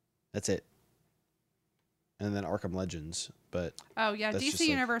 That's it. And then Arkham Legends, but oh yeah, DC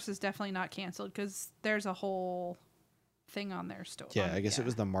Universe is definitely not canceled because there's a whole thing on their store. Yeah, I guess it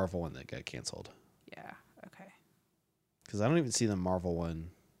was the Marvel one that got canceled. Yeah. Okay. Because I don't even see the Marvel one.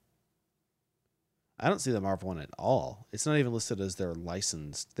 I don't see the Marvel one at all. It's not even listed as their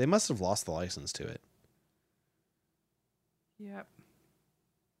license. They must have lost the license to it. Yep.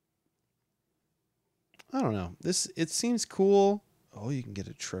 I don't know. It seems cool. Oh, you can get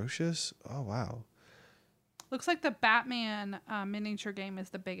Atrocious. Oh, wow. Looks like the Batman miniature game is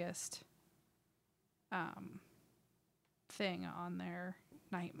the biggest thing on their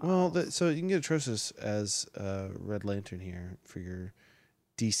Night Models. Well, so you can get Atrocious as Red Lantern here for your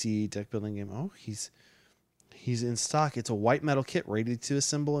DC deck building game. Oh, he's in stock. It's a white metal kit ready to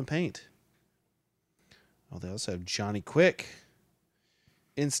assemble and paint. Oh, they also have Johnny Quick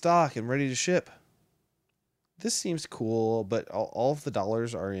in stock and ready to ship. This seems cool, but all of the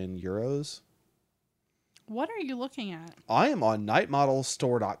dollars are in euros. What are you looking at? I am on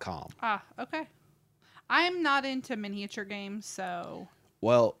nightmodelstore.com. Ah, okay. I'm not into miniature games, so...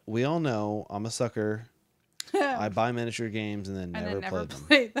 Well, we all know I'm a sucker. I buy miniature games and then never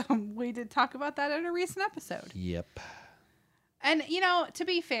play them. We did talk about that in a recent episode. Yep. And, to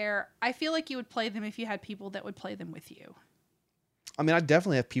be fair, I feel like you would play them if you had people that would play them with you. I mean, I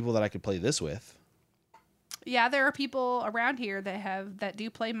definitely have people that I could play this with. Yeah, there are people around here that do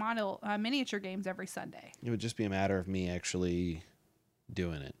play miniature games every Sunday. It would just be a matter of me actually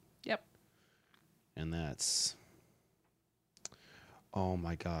doing it. Yep. And that's... Oh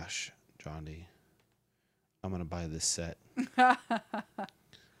my gosh, John D. I'm going to buy this set. I'm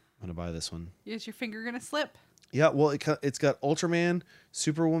going to buy this one. Is your finger going to slip? Yeah, well, it's got Ultraman,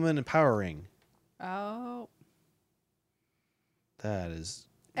 Superwoman, and Power Ring. Oh. That is...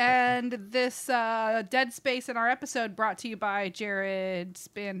 And this dead space in our episode brought to you by Jared's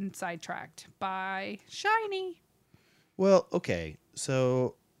been sidetracked by Shiny. Well, okay.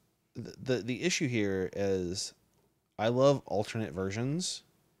 So the issue here is I love alternate versions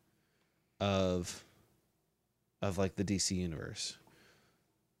of like the DC universe.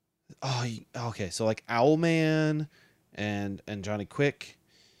 Oh, okay. So like Owlman and Johnny Quick,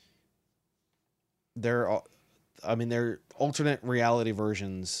 they're all I mean, they're alternate reality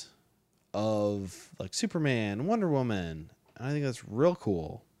versions of like Superman, Wonder Woman. And I think that's real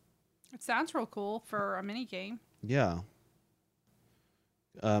cool. It sounds real cool for a mini game. Yeah.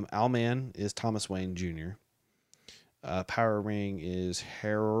 Owlman is Thomas Wayne Jr. Power Ring is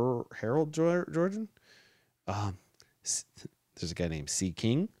Harold Jordan. There's a guy named Sea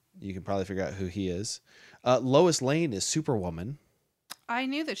King. You can probably figure out who he is. Lois Lane is Superwoman. I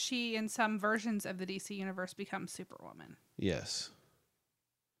knew that she, in some versions of the DC universe, becomes Superwoman. Yes.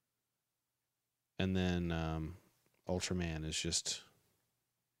 And then Ultraman is just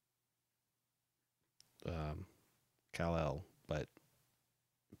Kal-El, but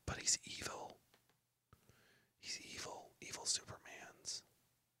he's evil. He's evil. Evil Supermans.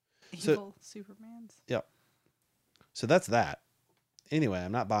 Evil Supermans? Yep. So that's that. Anyway,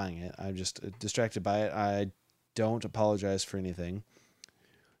 I'm not buying it. I'm just distracted by it. I don't apologize for anything.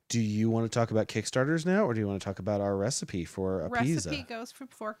 Do you want to talk about Kickstarters now, or do you want to talk about our recipe for a pizza? Recipe goes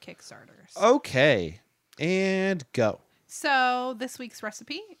for Kickstarters. Okay. And go. So this week's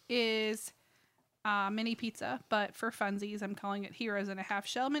recipe is mini pizza, but for funsies, I'm calling it Heroes in a Half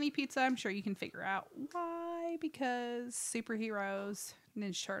Shell mini pizza. I'm sure you can figure out why, because superheroes,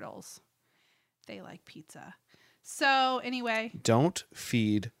 Ninja Turtles, they like pizza. So anyway. Don't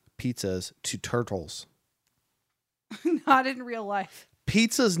feed pizzas to turtles. Not in real life.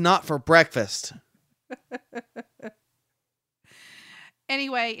 Pizza's not for breakfast.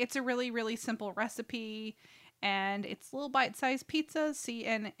 Anyway, it's a really, really simple recipe, and it's little bite-sized pizzas. See,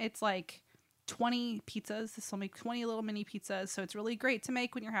 and it's like 20 pizzas. This will make 20 little mini pizzas, so it's really great to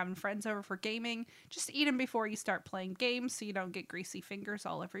make when you're having friends over for gaming. Just eat them before you start playing games so you don't get greasy fingers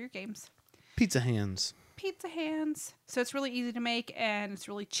all over your games. Pizza hands. Pizza hands. So it's really easy to make, and it's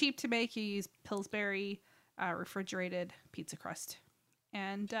really cheap to make. You use Pillsbury refrigerated pizza crust.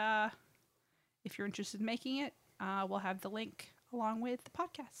 And if you're interested in making it, we'll have the link along with the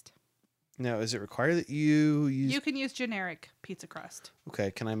podcast. Now, is it required that you use... You can use generic pizza crust. Okay,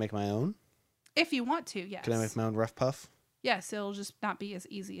 can I make my own? If you want to, yes. Can I make my own rough puff? Yes, it'll just not be as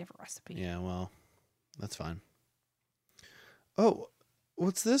easy of a recipe. Yeah, well, that's fine. Oh,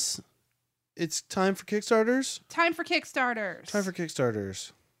 what's this? It's time for Kickstarters? Time for Kickstarters. Time for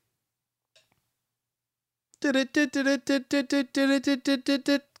Kickstarters.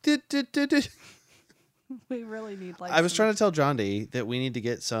 We really need like I was trying to tell John D that we need to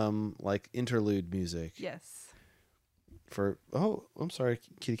get some like interlude music. Yes. I'm sorry,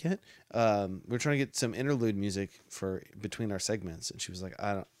 kitty cat. We're trying to get some interlude music for between our segments, and she was like,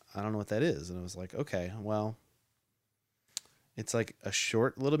 I don't know what that is. And I was like, okay, well, it's like a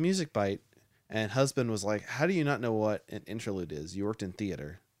short little music bite. And husband was like, how do you not know what an interlude is? You worked in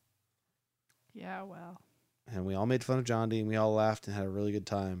theater. Yeah, well. And we all made fun of John D, and we all laughed and had a really good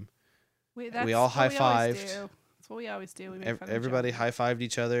time. We all high-fived. That's what we always do. We make fun everybody of high-fived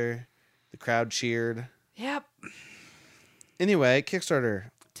each other. The crowd cheered. Yep. Anyway,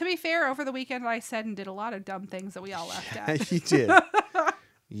 Kickstarter. To be fair, over the weekend I said and did a lot of dumb things that we all laughed at. You did.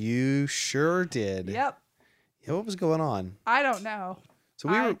 You sure did. Yep. Yeah, what was going on? I don't know. So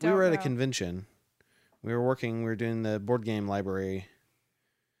we were at a convention. We were doing the board game library.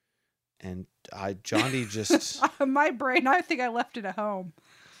 And John D just... My brain, I think I left it at home.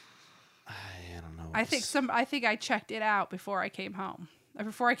 I don't know. I think I checked it out before I came home.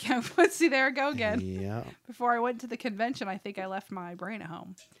 Before I came... See, there I go again. Yeah. Before I went to the convention, I think I left my brain at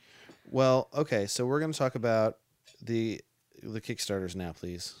home. Well, okay, so we're going to talk about the Kickstarters now,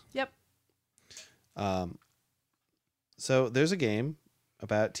 please. Yep. So there's a game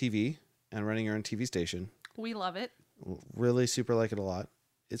about TV and running your own TV station. We love it. Really super like it a lot.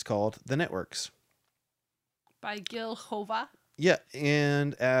 It's called The Networks. By Gil Hova. Yeah,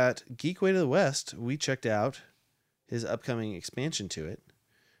 and at Geekway to the West, we checked out his upcoming expansion to it.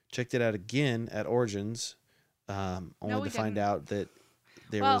 Checked it out again at Origins, only to find out that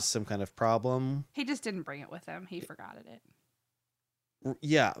there was some kind of problem. He just didn't bring it with him. He forgot it.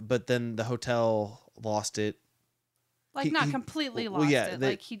 Yeah, but then the hotel lost it. Like, not completely lost it.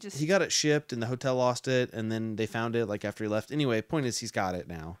 Like, he got it shipped, and the hotel lost it, and then they found it, like, after he left. Anyway, point is, he's got it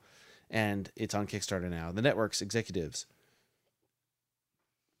now, and it's on Kickstarter now. The Networks executives.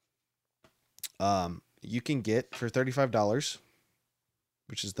 You can get for $35,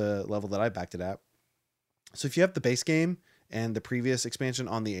 which is the level that I backed it at. So if you have the base game and the previous expansion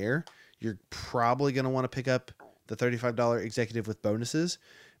on the air, you're probably going to want to pick up the $35 executive with bonuses,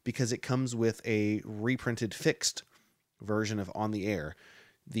 because it comes with a reprinted fixed version of On the Air.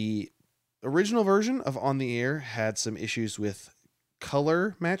 The original version of On the Air had some issues with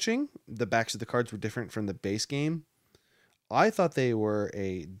color matching. The backs of the cards were different from the base game. I thought they were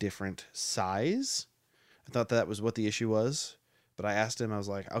a different size. I thought that was what the issue was, but I asked him, I was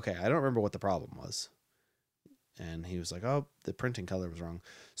like, okay, I don't remember what the problem was. And he was like, oh, the printing color was wrong.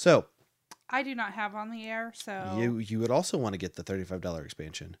 So I do not have On the Air, so you would also want to get the $35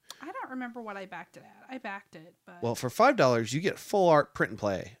 expansion. I don't remember what I backed it at. I backed it, but well, for $5 you get full art print and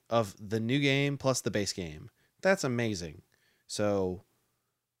play of the new game plus the base game. That's amazing. So,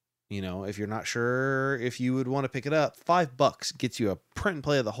 you know, if you're not sure if you would want to pick it up, $5 gets you a print and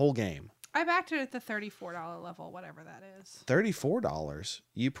play of the whole game. I backed it at the $34 level, whatever that is. $34?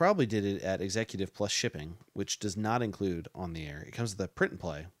 You probably did it at Executive plus shipping, which does not include On the Air. It comes with a print and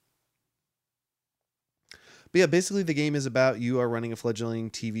play. But yeah, basically the game is about you are running a fledgling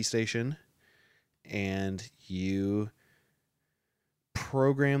TV station and you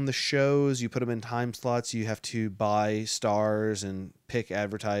program the shows, you put them in time slots, you have to buy stars and pick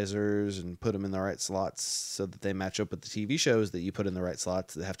advertisers and put them in the right slots so that they match up with the TV shows that you put in the right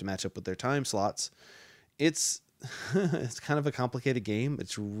slots that have to match up with their time slots. It's it's kind of a complicated game.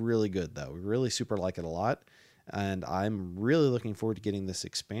 It's really good though. We really super like it a lot, and I'm really looking forward to getting this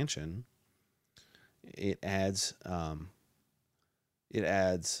expansion. It adds oh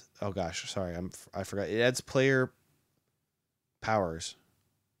gosh, sorry, I forgot. It adds player powers.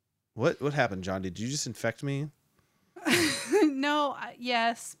 What happened, John? Did you just infect me? No,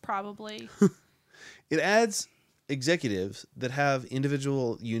 yes, probably. It adds executives that have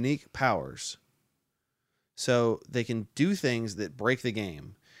individual unique powers. So they can do things that break the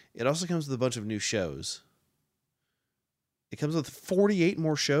game. It also comes with a bunch of new shows. It comes with 48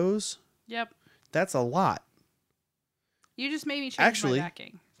 more shows. Yep. That's a lot. You just made me change my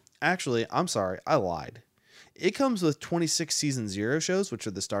backing. Actually, I'm sorry. I lied. It comes with 26 season 0 shows, which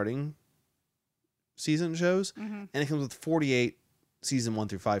are the starting season shows, and it comes with 48 season 1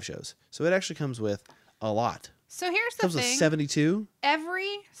 through 5 shows. So it actually comes with a lot. So here's the thing. It comes with 72.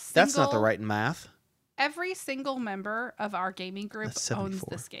 That's not the right math. Every single member of our gaming group owns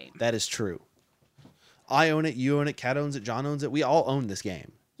this game. That is true. I own it. You own it. Kat owns it. John owns it. We all own this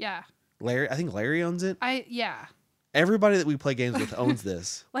game. Yeah. I think Larry owns it. Yeah. Everybody that we play games with owns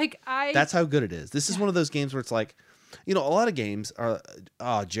this. That's how good it is. This is one of those games where it's like, you know, a lot of games are,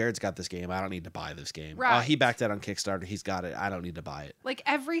 oh, Jared's got this game. I don't need to buy this game. Right. Oh, he backed that on Kickstarter. He's got it. I don't need to buy it. Like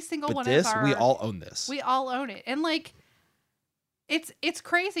every single one of our... we all own this. We all own it. And like, it's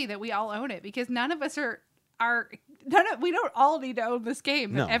crazy that we all own it because none of us we don't all need to own this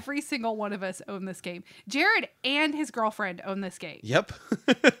game. No. Every single one of us own this game. Jared and his girlfriend own this game. Yep.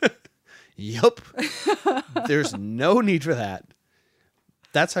 Yep. There's no need for that.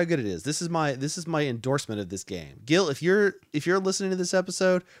 That's how good it is. This is my endorsement of this game. Gil, if you're listening to this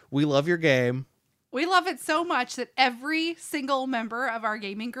episode, we love your game. We love it so much that every single member of our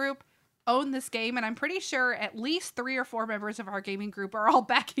gaming group own this game, and I'm pretty sure at least 3 or 4 members of our gaming group are all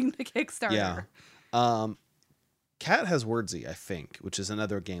backing the Kickstarter. Yeah. Kat has Wordsy, I think, which is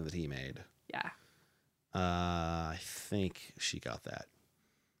another game that he made. Yeah. I think she got that.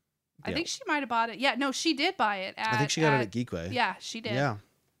 I think she might have bought it. Yeah, no, she did buy it. I think she got it at Geekway. Yeah, she did. Yeah.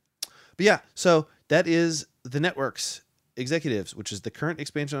 But yeah, so that is the Networks Executives, which is the current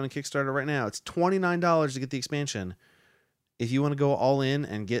expansion on Kickstarter right now. It's $29 to get the expansion. If you want to go all in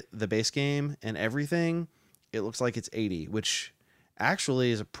and get the base game and everything, it looks like it's $80, which actually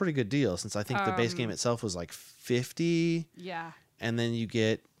is a pretty good deal since I think the base game itself was like $50. Yeah. And then you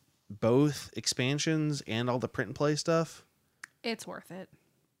get both expansions and all the print and play stuff. It's worth it.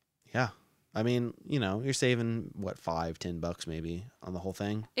 Yeah. I mean, you know, you're saving, what, $5-10 maybe on the whole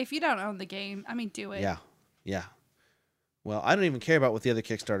thing? If you don't own the game, I mean, do it. Yeah. Yeah. Well, I don't even care about what the other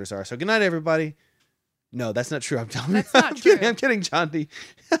Kickstarters are. So good night, everybody. No, that's not true. I'm telling you. That's not true. I'm kidding, John D.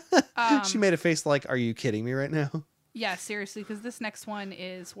 She made a face like, are you kidding me right now? Yeah, seriously, because this next one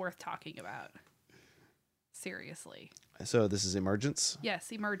is worth talking about. Seriously. So this is Emergence?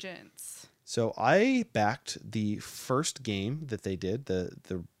 Yes, Emergence. So I backed the first game that they did,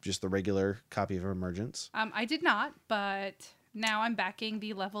 just the regular copy of Emergence. I did not, but now I'm backing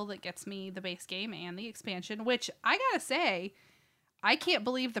the level that gets me the base game and the expansion, which I gotta say, I can't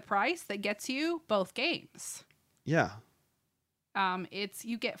believe the price that gets you both games. Yeah.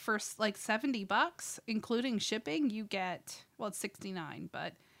 You get for like $70, including shipping, you get, well, it's $69,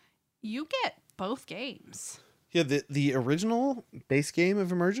 but you get both games. Yeah, the original base game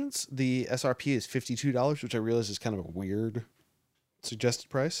of Emergence, the SRP is $52, which I realize is kind of a weird suggested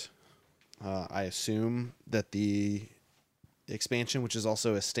price. I assume that the expansion, which is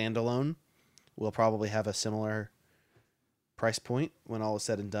also a standalone, will probably have a similar price point when all is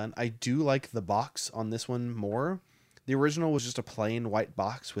said and done. I do like the box on this one more. The original was just a plain white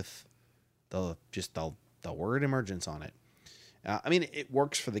box with the word Emergence on it. I mean, it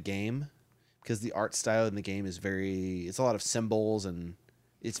works for the game, because the art style in the game is it's a lot of symbols and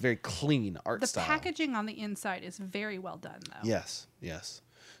it's very clean art style. The packaging on the inside is very well done, though. Yes.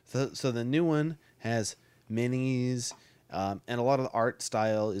 So the new one has minis, and a lot of the art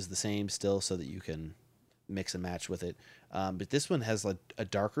style is the same still, so that you can mix and match with it. But this one has like a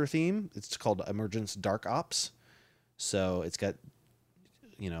darker theme. It's called Emergence Dark Ops. So it's got,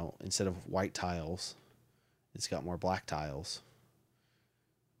 instead of white tiles, it's got more black tiles,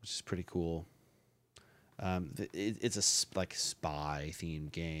 which is pretty cool. It's a spy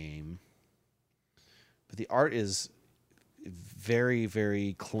themed game, but the art is very,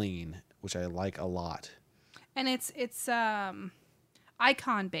 very clean, which I like a lot. And it's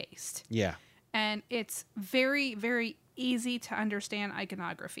icon based. Yeah. And it's very, very easy to understand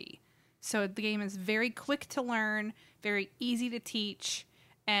iconography. So the game is very quick to learn, very easy to teach.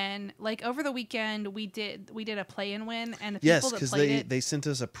 And like over the weekend, we did a play and win, and the people that played it, they sent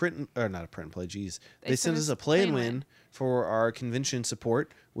us a print or not a print and play. Geez, they sent us a play and win for our convention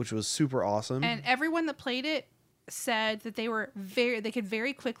support, which was super awesome. And everyone that played it said that they could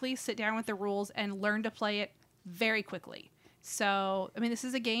very quickly sit down with the rules and learn to play it very quickly. So I mean, this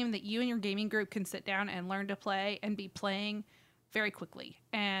is a game that you and your gaming group can sit down and learn to play and be playing very quickly.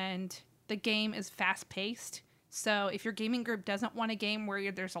 And the game is fast paced. So if your gaming group doesn't want a game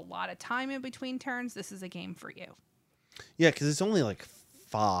where there's a lot of time in between turns, this is a game for you. Yeah, because it's only like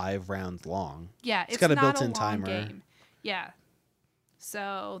 5 rounds long. Yeah, it's got a built-in timer. Game. Yeah.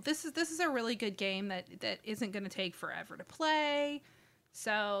 So this is a really good game that isn't going to take forever to play.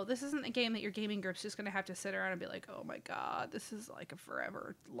 So this isn't a game that your gaming group's just going to have to sit around and be like, oh my god, this is like a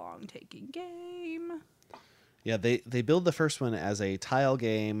forever long taking game. Yeah, they build the first one as a tile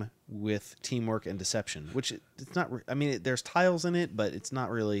game with teamwork and deception, which it's not. I mean, there's tiles in it, but it's not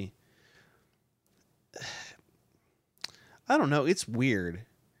really. I don't know. It's weird.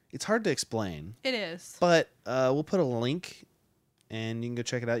 It's hard to explain. It is. But we'll put a link, and you can go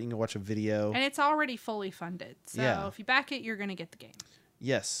check it out. You can go watch a video. And it's already fully funded, so if you back it, you're going to get the game.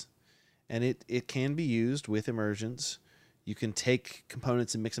 Yes, and it can be used with Emergence. You can take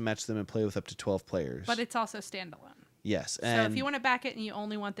components and mix and match them and play with up to 12 players. But it's also standalone. Yes. So if you want to back it and you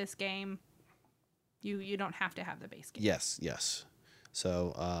only want this game, you don't have to have the base game. Yes.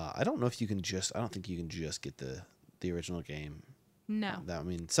 So I don't know if you can I don't think you can just get the original game. No. I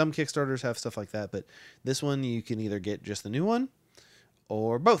mean, some Kickstarters have stuff like that, but this one you can either get just the new one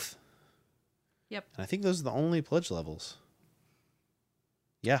or both. Yep. And I think those are the only pledge levels.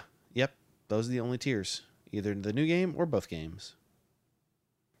 Yeah. Yep. Those are the only tiers. Either the new game or both games.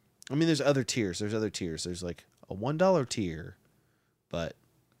 I mean, there's other tiers. There's like a $1 tier, but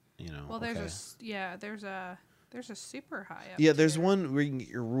Well, there's a super high up. Yeah, there's one where you can get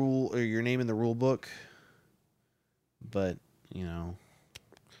your rule or your name in the rule book, but and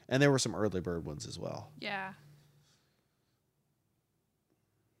there were some early bird ones as well. Yeah.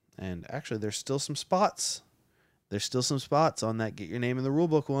 And actually, there's still some spots. There's still some spots on that get your name in the rule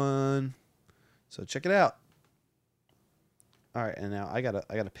book one. So check it out. All right, and now I got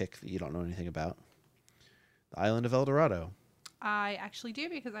a pick that you don't know anything about. The Island of El Dorado. I actually do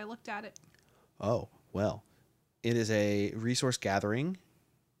because I looked at it. Oh, well. It is a resource gathering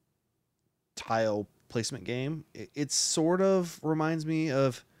tile placement game. It sort of reminds me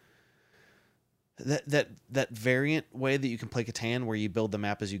of that variant way that you can play Catan where you build the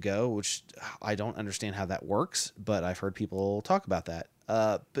map as you go, which I don't understand how that works, but I've heard people talk about that.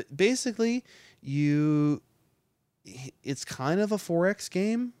 But basically, it's kind of a 4X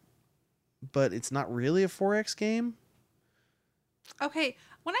game, but it's not really a 4X game. Okay,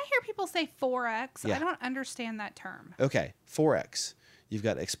 when I hear people say 4X, I don't understand that term. Okay, 4X. You've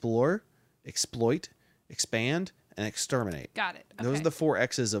got explore, exploit, expand, and exterminate. Got it. Okay. Those are the 4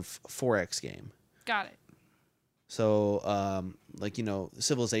 X's of 4X game. Got it. So,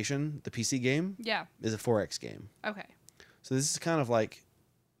 Civilization, the PC game, is a 4X game. Okay. So this is kind of like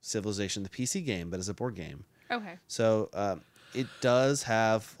Civilization, the PC game, but as a board game. Okay. So it does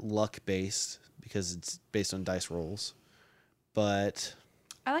have luck based because it's based on dice rolls, but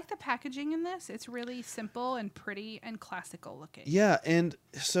I like the packaging in this. It's really simple and pretty and classical looking. Yeah, and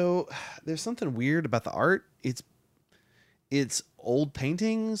so there's something weird about the art. It's old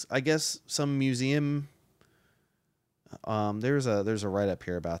paintings. I guess some museum. There's a write up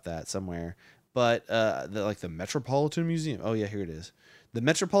here about that somewhere, but the Metropolitan Museum. Oh yeah, here it is. The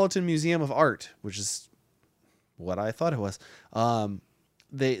Metropolitan Museum of Art, which is what I thought it was.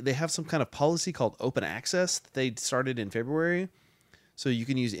 They have some kind of policy called open access that they started in February. So you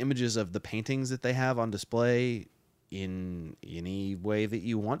can use images of the paintings that they have on display in any way that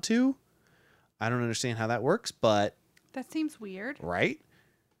you want to. I don't understand how that works, but that seems weird. Right?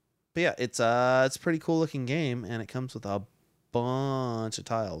 But yeah, it's a pretty cool looking game, and it comes with a bunch of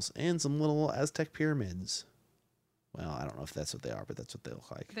tiles and some little Aztec pyramids. Well, I don't know if that's what they are, but that's what they look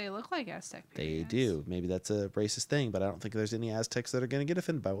like. They look like Aztec They pyramids. do. Maybe that's a racist thing, but I don't think there's any Aztecs that are going to get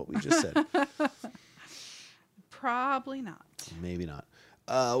offended by what we just said. Probably not. Maybe not.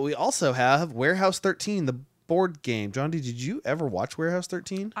 We also have Warehouse 13, the board game. John D, did you ever watch Warehouse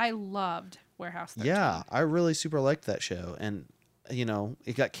 13? I loved Warehouse 13. Yeah, I really super liked that show. And, you know,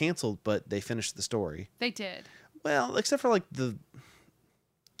 it got canceled, but they finished the story. They did. Well, except for like the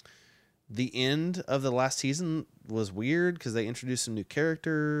end of the last season was weird because they introduced some new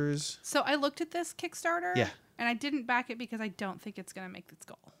characters. So I looked at this Kickstarter. Yeah. And I didn't back it because I don't think it's going to make its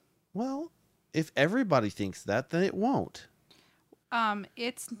goal. Well, if everybody thinks that, then it won't.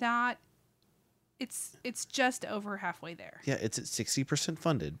 It's not. It's just over halfway there. Yeah, it's at 60%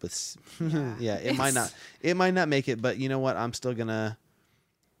 funded, but Yeah, it might not make it. But you know what? I'm still gonna.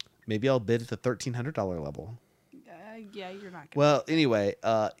 Maybe I'll bid at the $1,300 level. Yeah, you're not. Well, anyway,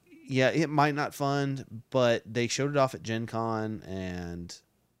 yeah, it might not fund, but they showed it off at Gen Con, and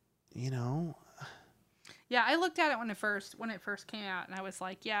you know. Yeah, I looked at it when it first came out, and I was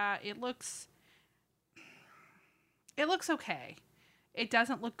like, yeah, it looks okay. It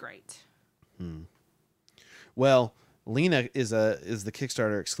doesn't look great. Well, Lena is the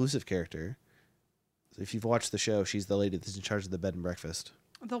Kickstarter exclusive character. So if you've watched the show, she's the lady that's in charge of the bed and breakfast.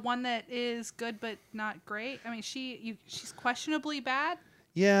 The one that is good but not great. I mean, she's questionably bad.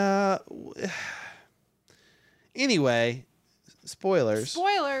 Yeah. Anyway, spoilers.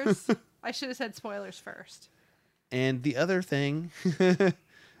 Spoilers. I should have said spoilers first. And the other thing, I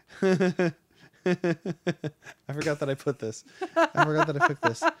forgot that I put this.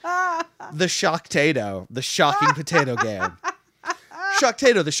 The Shocktato, the shocking potato game.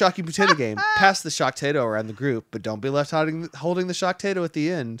 Shocktato, the shocking potato game. Pass the Shocktato around the group, but don't be left holding the Shocktato at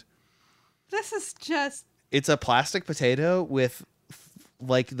the end. This is just... It's a plastic potato with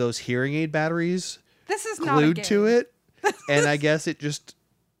like those hearing aid batteries this is not glued to it. And I guess it just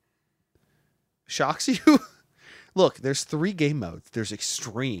shocks you. Look, there's 3 game modes. There's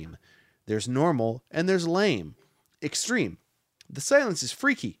extreme, there's normal, and there's lame. Extreme. The silence is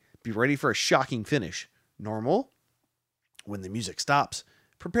freaky. Be ready for a shocking finish. Normal. When the music stops,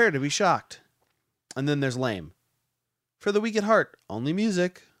 prepare to be shocked. And then there's lame. For the weak at heart, only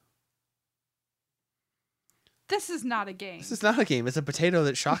music. This is not a game. This is not a game. It's a potato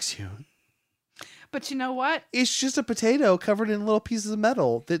that shocks you. But you know what? It's just a potato covered in little pieces of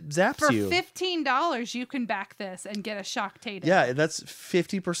metal that zaps you. For $15, you can back this and get a Shocktato. Yeah, that's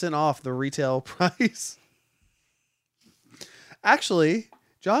 50% off the retail price. Actually,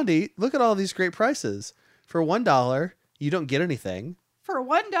 John D, look at all these great prices. For $1, you don't get anything. For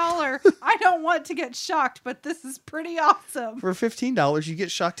 $1, I don't want to get shocked, but this is pretty awesome. For $15, you get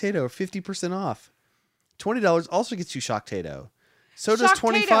Shocktato, 50% off. $20 also gets you Shocktato. So does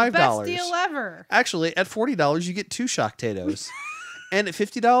 $25. Best deal ever. Actually, at $40, you get 2 Shocktatoes. And at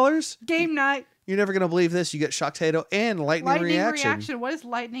 $50, game night. You're never going to believe this. You get Shocktato and Lightning Reaction. What is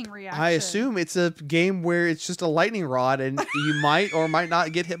Lightning Reaction? I assume it's a game where it's just a lightning rod and you might or might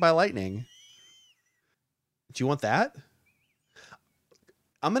not get hit by lightning. Do you want that?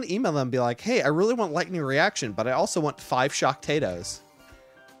 I'm going to email them and be like, hey, I really want Lightning Reaction, but I also want 5 Shocktatoes.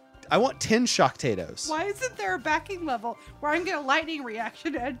 I want 10 Shocktatoes. Why isn't there a backing level where I'm getting a Lightning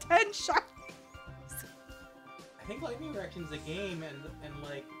Reaction and 10 Shock? I think Lightning Reaction's a game, and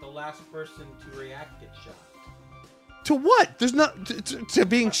like the last person to react gets shocked. To what? There's not to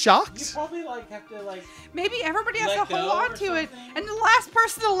being shocked. You probably like have to like. Maybe everybody has to hold on to it, something. and the last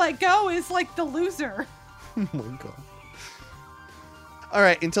person to let go is like the loser. Oh my god. All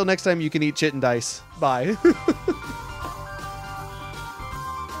right. Until next time, you can eat shit and dice. Bye.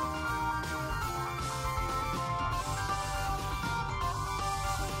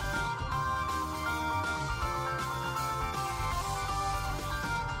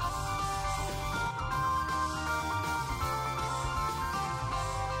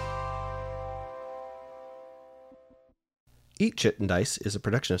 Eat Shit and Dice is a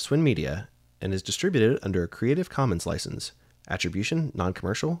production of Swin Media and is distributed under a Creative Commons license. Attribution,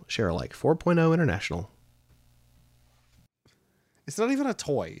 non-commercial, share alike 4.0 international. It's not even a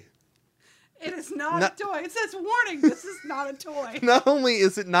toy. It is not a toy. It says, warning, this is not a toy. Not only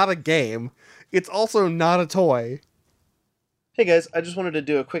is it not a game, it's also not a toy. Hey guys, I just wanted to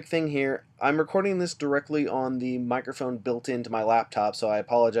do a quick thing here. I'm recording this directly on the microphone built into my laptop, so I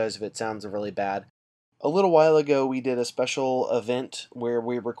apologize if it sounds really bad. A little while ago, we did a special event where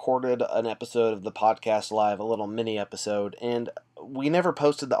we recorded an episode of the podcast live, a little mini episode, and we never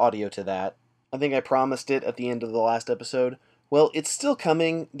posted the audio to that. I think I promised it at the end of the last episode. Well, it's still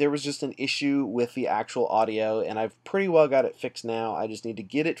coming. There was just an issue with the actual audio, and I've pretty well got it fixed now. I just need to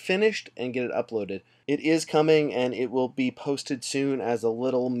get it finished and get it uploaded. It is coming, and it will be posted soon as a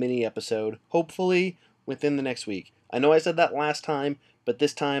little mini episode, hopefully within the next week. I know I said that last time, but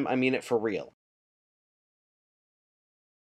this time I mean it for real.